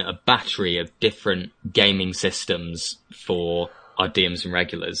run a battery of different gaming systems for our DMs and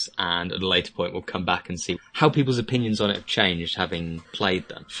regulars, and at a later point we'll come back and see how people's opinions on it have changed having played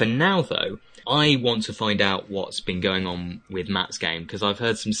them. For now, though, I want to find out what's been going on with Matt's game, because I've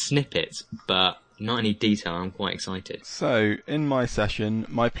heard some snippets, but not any detail. I'm quite excited. So, in my session,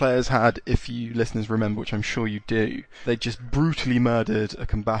 my players had, if you listeners remember, which I'm sure you do, they just brutally murdered a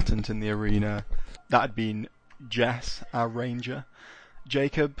combatant in the arena. That had been Jess, our ranger.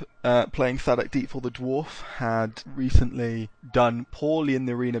 Jacob, playing Thadak Deepfall the Dwarf, had recently done poorly in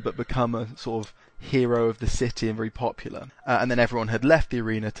the arena but become a sort of hero of the city and very popular. And then everyone had left the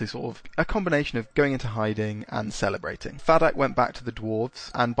arena to sort of a combination of going into hiding and celebrating. Thadak went back to the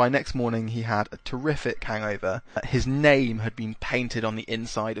dwarves, and by next morning he had a terrific hangover. His name had been painted on the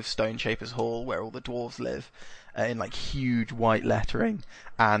inside of Stone Shapers Hall, where all the dwarves live, in like huge white lettering,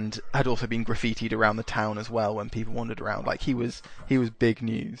 and had also been graffitied around the town as well when people wandered around. Like, he was big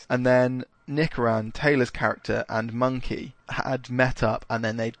news. And then Nicaran, Taylor's character, and Monkey had met up, and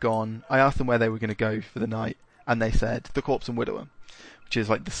then they'd gone. I asked them where they were going to go for the night, and they said the Corpse and Widower, which is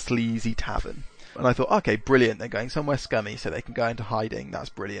like the sleazy tavern. And I thought, okay, brilliant, they're going somewhere scummy so they can go into hiding. That's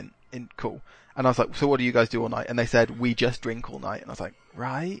brilliant. Cool. And I was like, so what do you guys do all night? And they said, we just drink all night. And I was like,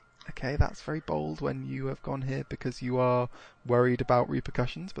 right, okay, that's very bold when you have gone here because you are worried about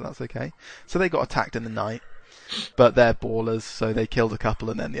repercussions, but that's okay. So they got attacked in the night, but they're ballers, so they killed a couple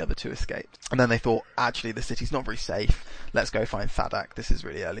and then the other 2 escaped. And then they thought, actually, the city's not very safe. Let's go find Thadak. This is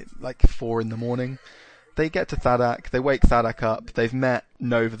really early, like 4 a.m. They get to Thadak, they wake Thadak up, they've met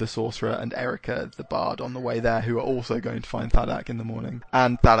Nova the Sorcerer and Erica the Bard on the way there, who are also going to find Thadak in the morning.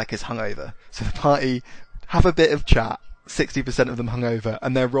 And Thadak is hungover. So the party have a bit of chat, 60% of them hungover,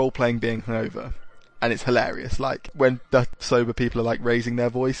 and they're role-playing being hungover. And it's hilarious. Like, when the sober people are, like, raising their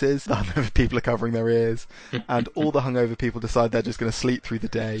voices, the hungover people are covering their ears, and all the hungover people decide they're just going to sleep through the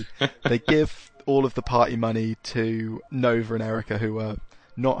day. They give all of the party money to Nova and Erica, who are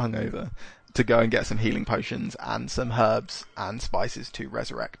not hungover, to go and get some healing potions and some herbs and spices to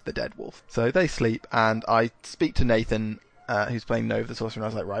resurrect the dead wolf. So they sleep, and I speak to Nathan, who's playing Nova the Sorcerer, and I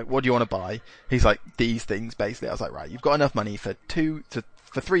was like, right, what do you want to buy? He's like, these things, basically. I was like, right, you've got enough money for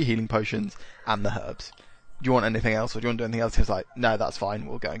 3 healing potions and the herbs. Do you want anything else, or do you want to do anything else? He was like, no, that's fine,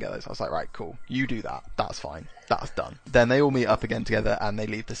 we'll go and get those. I was like, right, cool, you do that, that's fine, that's done. Then they all meet up again together and they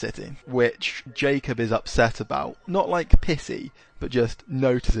leave the city, which Jacob is upset about. Not like pissy, but just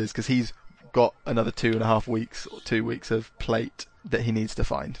notices, because he's got another 2.5 weeks or 2 weeks of plate that he needs to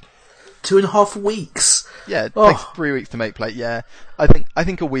find. 2.5 weeks. Yeah, it takes 3 weeks to make plate. Yeah, I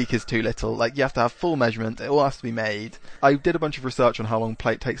think a week is too little. Like, you have to have full measurement. It all has to be made. I did a bunch of research on how long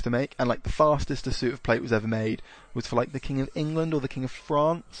plate takes to make, and like the fastest a suit of plate was ever made was for like the King of England or the King of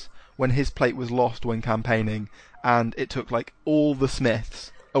France, when his plate was lost when campaigning, and it took like all the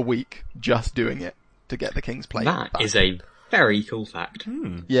smiths a week just doing it to get the King's plate. That back. is a very cool fact.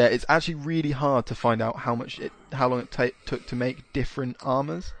 Yeah, it's actually really hard to find out how long it took to make different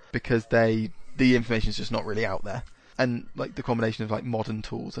armors, because the information is just not really out there. And like the combination of like modern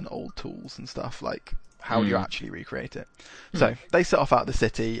tools and old tools and stuff, like how do you actually recreate it? So they set off out of the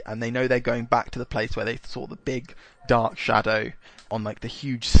city, and they know they're going back to the place where they saw the big dark shadow on like the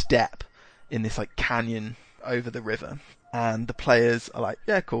huge step in this like canyon over the river. And the players are like,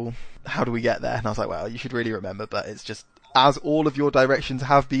 yeah, cool. How do we get there? And I was like, well, you should really remember, but it's just, as all of your directions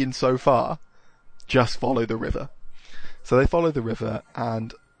have been so far, just follow the river. So they follow the river,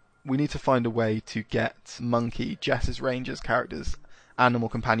 and we need to find a way to get Monkey, Jess's Ranger's character's animal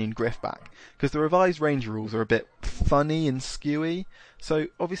companion Griff back. Because the revised Ranger rules are a bit funny and skewy. So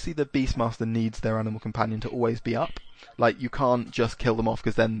obviously the Beastmaster needs their animal companion to always be up. Like, you can't just kill them off,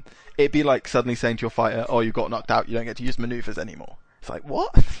 because then it'd be like suddenly saying to your fighter, oh, you got knocked out, you don't get to use maneuvers anymore. It's like,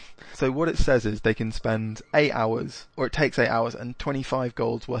 what? So what it says is they can spend 8 hours, or it takes 8 hours, and 25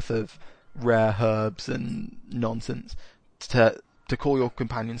 gold's worth of rare herbs and nonsense to call your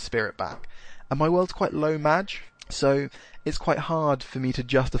companion's spirit back. And my world's quite low mag, so it's quite hard for me to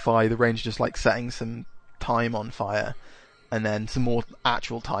justify the range just like setting some time on fire, and then some more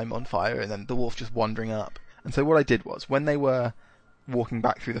actual time on fire, and then the wolf just wandering up. And so what I did was, when they were walking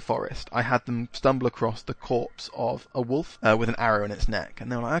back through the forest, I had them stumble across the corpse of a wolf with an arrow in its neck.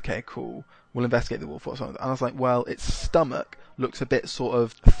 And they were like, okay, cool, we'll investigate the wolf. And I was like, well, its stomach looks a bit sort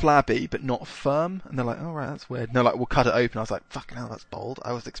of flabby, but not firm. And they're like, oh, right, that's weird. And they're like, we'll cut it open. I was like, fucking hell, that's bold.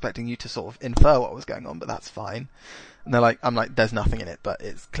 I was expecting you to sort of infer what was going on, but that's fine. And they're like, I'm like, there's nothing in it, but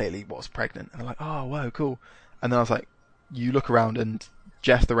it's clearly what's pregnant. And they're like, oh, whoa, cool. And then I was like, you look around, and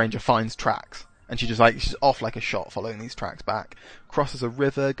Jess the Ranger finds tracks. And she's off like a shot following these tracks back, crosses a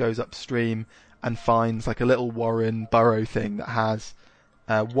river, goes upstream, and finds like a little warren burrow thing that has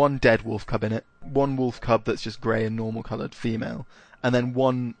one dead wolf cub in it, one wolf cub that's just grey and normal coloured female, and then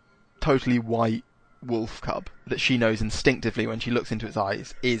one totally white wolf cub that she knows instinctively when she looks into its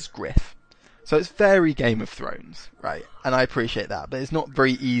eyes is Griff. So it's very Game of Thrones, right? And I appreciate that, but it's not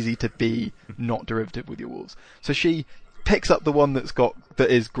very easy to be not derivative with your wolves. So she picks up the one that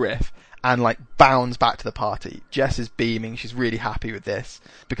is Griff, and like bounds back to the party. Jess is beaming. She's really happy with this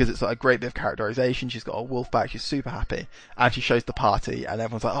because it's like a great bit of characterization. She's got a wolf back. She's super happy, and she shows the party, and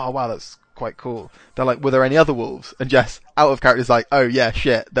everyone's like, "Oh wow, that's quite cool." They're like, "Were there any other wolves?" And Jess, out of character, is like, "Oh yeah,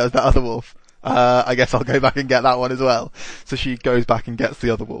 shit, there was that other wolf. I guess I'll go back and get that one as well." So she goes back and gets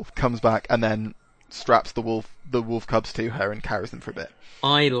the other wolf, comes back, and then straps the wolf cubs to her and carries them for a bit.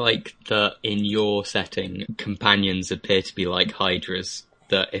 I like that in your setting, companions appear to be like hydras,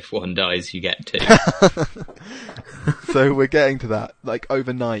 that if one dies, you get two. So we're getting to that. Like,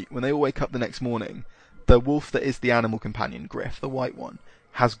 overnight, when they all wake up the next morning, the wolf that is the animal companion, Griff, the white one,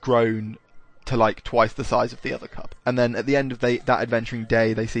 has grown to like twice the size of the other cub. And then at the end of that adventuring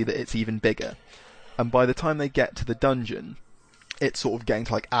day, they see that it's even bigger. And by the time they get to the dungeon, it's sort of getting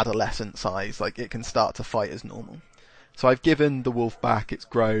to like adolescent size. Like, it can start to fight as normal. So I've given the wolf back, it's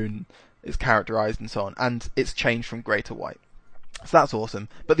grown, it's characterized and so on, and it's changed from grey to white. So that's awesome.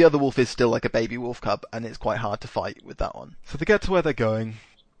 But the other wolf is still like a baby wolf cub, and it's quite hard to fight with that one. So they get to where they're going,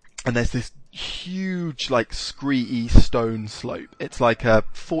 and there's this huge, like, screedy stone slope. It's like a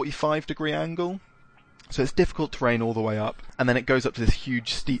 45-degree angle. So it's difficult terrain all the way up. And then it goes up to this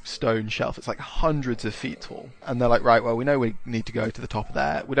huge, steep stone shelf. It's like hundreds of feet tall. And they're like, right, well, we know we need to go to the top of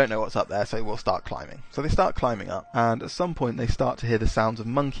there. We don't know what's up there, so we'll start climbing. So they start climbing up. And at some point, they start to hear the sounds of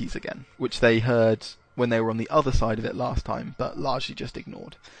monkeys again, which they heard when they were on the other side of it last time, but largely just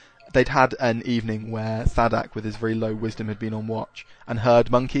ignored. They'd had an evening where Thadak, with his very low wisdom, had been on watch and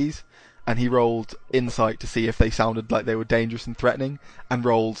heard monkeys, and he rolled insight to see if they sounded like they were dangerous and threatening, and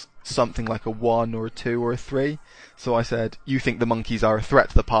rolled something like a 1 or a 2 or a 3. So I said, you think the monkeys are a threat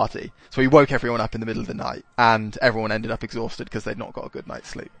to the party? So he woke everyone up in the middle of the night, and everyone ended up exhausted because they'd not got a good night's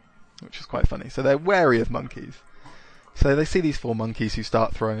sleep, which was quite funny. So they're wary of monkeys. So they see these 4 monkeys who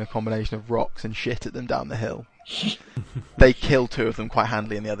start throwing a combination of rocks and shit at them down the hill. They kill 2 of them quite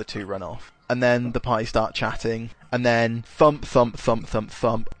handily, and the other 2 run off. And then the party start chatting, and then thump, thump, thump, thump,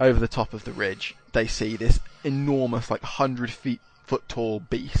 thump, over the top of the ridge, they see this enormous, like 100 foot tall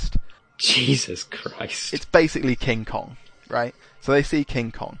beast. Jesus Christ. It's basically King Kong. right? So they see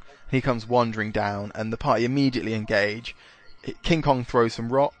King Kong. He comes wandering down, and the party immediately engage. King Kong throws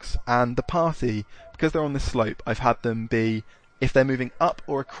some rocks, and the party, because they're on this slope, I've had them be, if they're moving up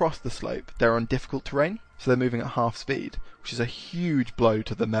or across the slope, they're on difficult terrain, so they're moving at half speed, which is a huge blow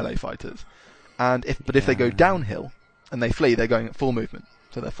to the melee fighters. And if they go downhill and they flee, they're going at full movement,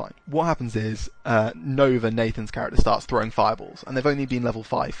 so they're fine. What happens is Nova, Nathan's character, starts throwing fireballs, and they've only been level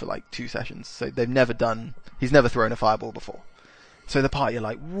 5 for like 2 sessions, so he's never thrown a fireball before. So the party are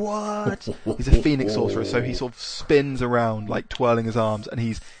like, what? He's a phoenix sorcerer, so he sort of spins around, like twirling his arms, and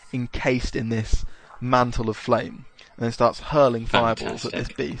he's encased in this mantle of flame, and then starts hurling fireballs at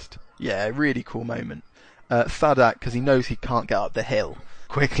this beast. Yeah, really cool moment. Thadak, because he knows he can't get up the hill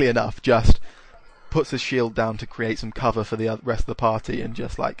quickly enough, just puts his shield down to create some cover for the rest of the party and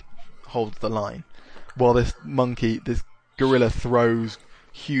just like holds the line. While this gorilla throws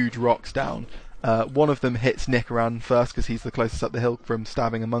huge rocks down. One of them hits Nicaran first because he's the closest up the hill from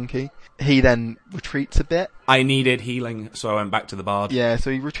stabbing a monkey. He then retreats a bit. I needed healing, so I went back to the bard. Yeah, so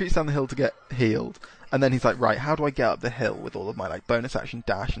he retreats down the hill to get healed. And then he's like, right, how do I get up the hill with all of my like bonus action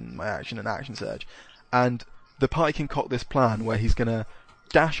dash and my action and action surge? And the party concoct this plan where he's going to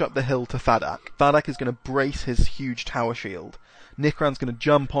dash up the hill to Thadak. Thadak is going to brace his huge tower shield. Nicaran's going to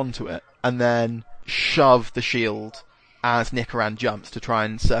jump onto it and then shove the shield as Nicaran jumps to try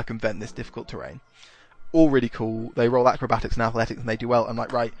and circumvent this difficult terrain. All really cool. They roll acrobatics and athletics and they do well. I'm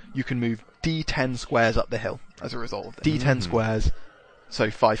like, right, you can move D10 squares up the hill as a result of this. D10 squares,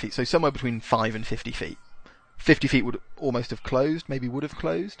 so 5 feet. So somewhere between 5 and 50 feet. 50 feet would almost have closed, maybe would have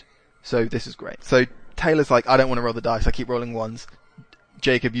closed. So this is great. So Taylor's like, I don't want to roll the dice, I keep rolling ones.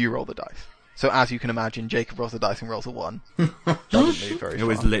 Jacob, you roll the dice. So as you can imagine, Jacob rolls the dice and rolls a 1. Doesn't move very far. It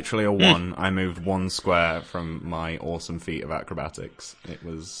was literally a 1. I moved 1 square from my awesome feat of acrobatics. It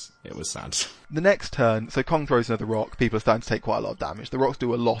was sad. The next turn, so Kong throws another rock. People are starting to take quite a lot of damage. The rocks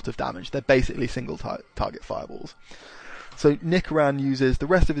do a lot of damage. They're basically single target fireballs. So Nicaran uses the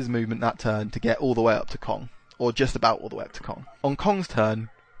rest of his movement that turn to get all the way up to Kong. Or just about all the way up to Kong. On Kong's turn,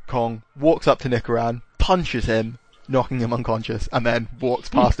 Kong walks up to Nicaran, punches him, knocking him unconscious, and then walks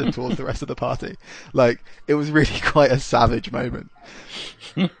past him towards the rest of the party. Like, it was really quite a savage moment.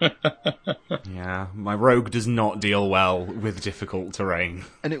 Yeah, my rogue does not deal well with difficult terrain.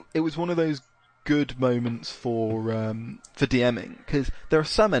 And it was one of those good moments for DMing, because there are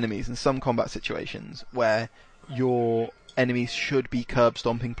some enemies in some combat situations where your enemies should be curb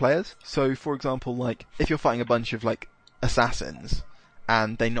stomping players. So, for example, like, if you're fighting a bunch of, like, assassins,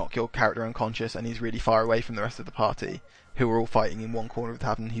 and they knock your character unconscious and he's really far away from the rest of the party, who are all fighting in one corner of the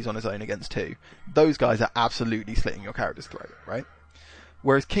tavern, he's on his own against 2. Those guys are absolutely slitting your character's throat, right?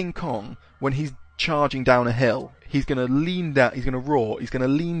 Whereas King Kong, when he's charging down a hill, he's going to lean down, he's going to roar, he's going to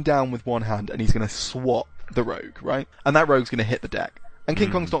lean down with one hand and he's going to swat the rogue, right? And that rogue's going to hit the deck. And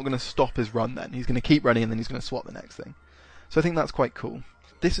King Kong's not going to stop his run then. He's going to keep running and then he's going to swat the next thing. So I think that's quite cool.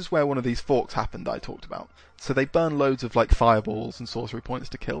 This is where one of these forks happened that I talked about. So they burn loads of like fireballs and sorcery points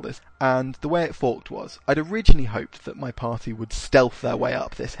to kill this. And the way it forked was, I'd originally hoped that my party would stealth their way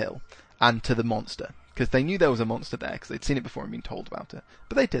up this hill and to the monster. Because they knew there was a monster there, because they'd seen it before and been told about it.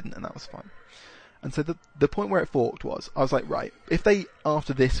 But they didn't, and that was fine. And so the point where it forked was, I was like, right, if they,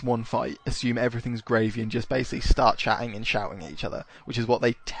 after this one fight, assume everything's gravy and just basically start chatting and shouting at each other, which is what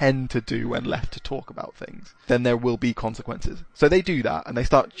they tend to do when left to talk about things, then there will be consequences. So they do that, and they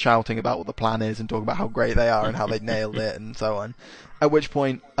start shouting about what the plan is and talking about how great they are and how they nailed it and so on. At which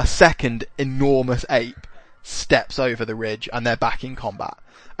point, a second enormous ape steps over the ridge and they're back in combat.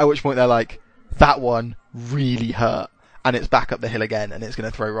 At which point they're like, that one really hurt. And it's back up the hill again, and it's going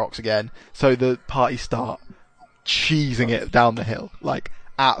to throw rocks again. So the party start cheesing it down the hill. Like,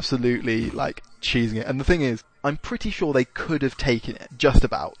 absolutely, like, cheesing it. And the thing is, I'm pretty sure they could have taken it, just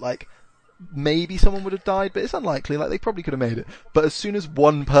about. Like, maybe someone would have died, but it's unlikely. Like, they probably could have made it. But as soon as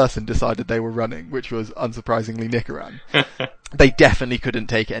one person decided they were running, which was, unsurprisingly, Nicaran, they definitely couldn't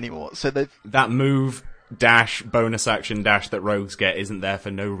take it anymore. So they've... That move... dash, bonus action dash that rogues get isn't there for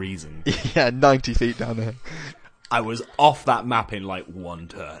no reason. Yeah, 90 feet down there. I was off that map in like 1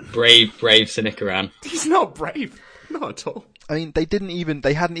 turn. Brave Sinikaran. He's not brave. Not at all. I mean, they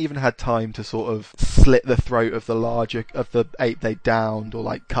hadn't even had time to sort of slit the throat of the ape they downed or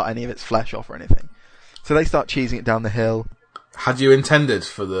like cut any of its flesh off or anything. So they start cheesing it down the hill. Had you intended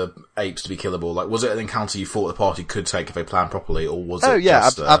for the apes to be killable? Like, was it an encounter you thought the party could take if they planned properly, or was it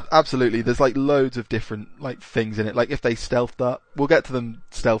just... Absolutely. There's, like, loads of different, like, things in it. Like, if they stealthed up... We'll get to them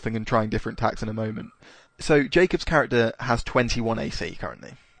stealthing and trying different attacks in a moment. So, Jacob's character has 21 AC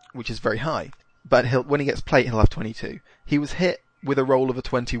currently, which is very high. But when he gets plate, he'll have 22. He was hit with a roll of a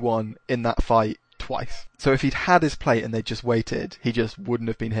 21 in that fight twice. So if he'd had his plate and they'd just waited, he just wouldn't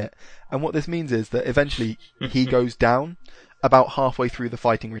have been hit. And what this means is that eventually he goes down about halfway through the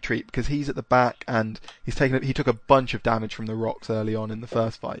fighting retreat, because he's at the back and he took a bunch of damage from the rocks early on in the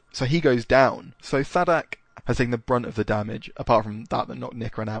first fight. So he goes down. So Thadak has taken the brunt of the damage, apart from that knocked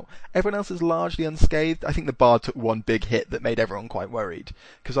Nikran out. Everyone else is largely unscathed. I think the Bard took one big hit that made everyone quite worried,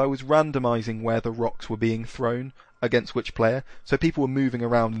 because I was randomising where the rocks were being thrown against which player, so people were moving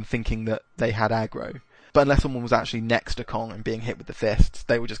around and thinking that they had aggro. But unless someone was actually next to Kong and being hit with the fists,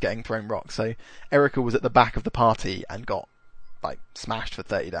 they were just getting thrown rocks. So Erica was at the back of the party and got smashed for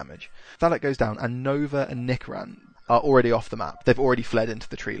 30 damage. Thadak goes down, and Nova and Nikran are already off the map. They've already fled into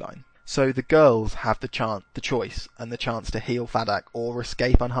the tree line. So the girls have the choice and the chance to heal Thadak or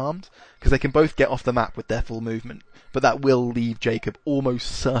escape unharmed, because they can both get off the map with their full movement, but that will leave Jacob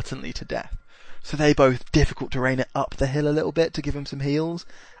almost certainly to death. So they both difficult terrain it up the hill a little bit to give him some heals,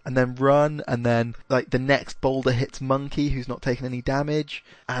 and then run, and then the next boulder hits Monkey, who's not taken any damage,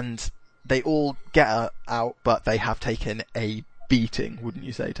 and they all get out, but they have taken a beating, wouldn't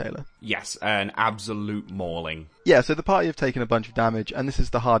you say, Taylor? Yes, an absolute mauling. Yeah, so the party have taken a bunch of damage, and this is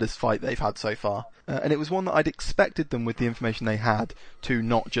the hardest fight they've had so far. And it was one that I'd expected them, with the information they had, to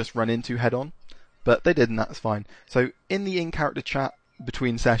not just run into head-on. But they did, and that's fine. So in the in-character chat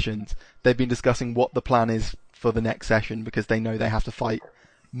between sessions, they've been discussing what the plan is for the next session, because they know they have to fight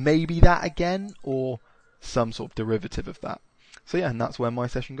maybe that again, or some sort of derivative of that. So yeah, and that's where my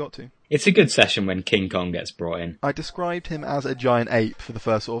session got to. It's a good session when King Kong gets brought in. I described him as a giant ape for the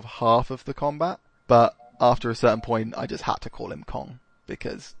first sort of half of the combat, but after a certain point I just had to call him Kong,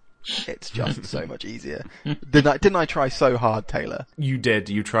 because it's just so much easier. Didn't I try so hard, Taylor? You did,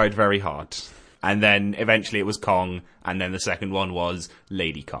 you tried very hard. And then eventually it was Kong, and then the second one was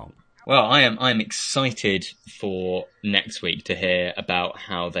Lady Kong. Well, I'm excited for next week to hear about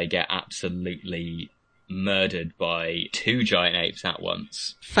how they get absolutely murdered by two giant apes at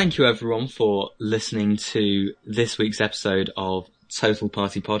once. Thank you everyone for listening to this week's episode of Total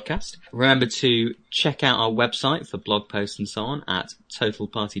Party Podcast. Remember to check out our website for blog posts and so on at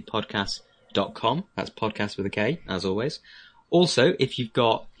totalpartypodcast.com. That's podcast with a K, as always. Also, if you've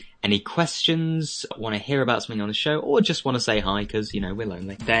got any questions, want to hear about something on the show, or just want to say hi because, we're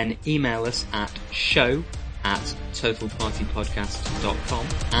lonely, then email us at show@totalpartypodcast.com.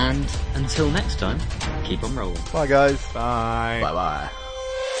 And until next time, keep on rolling. Bye, guys. Bye. Bye bye.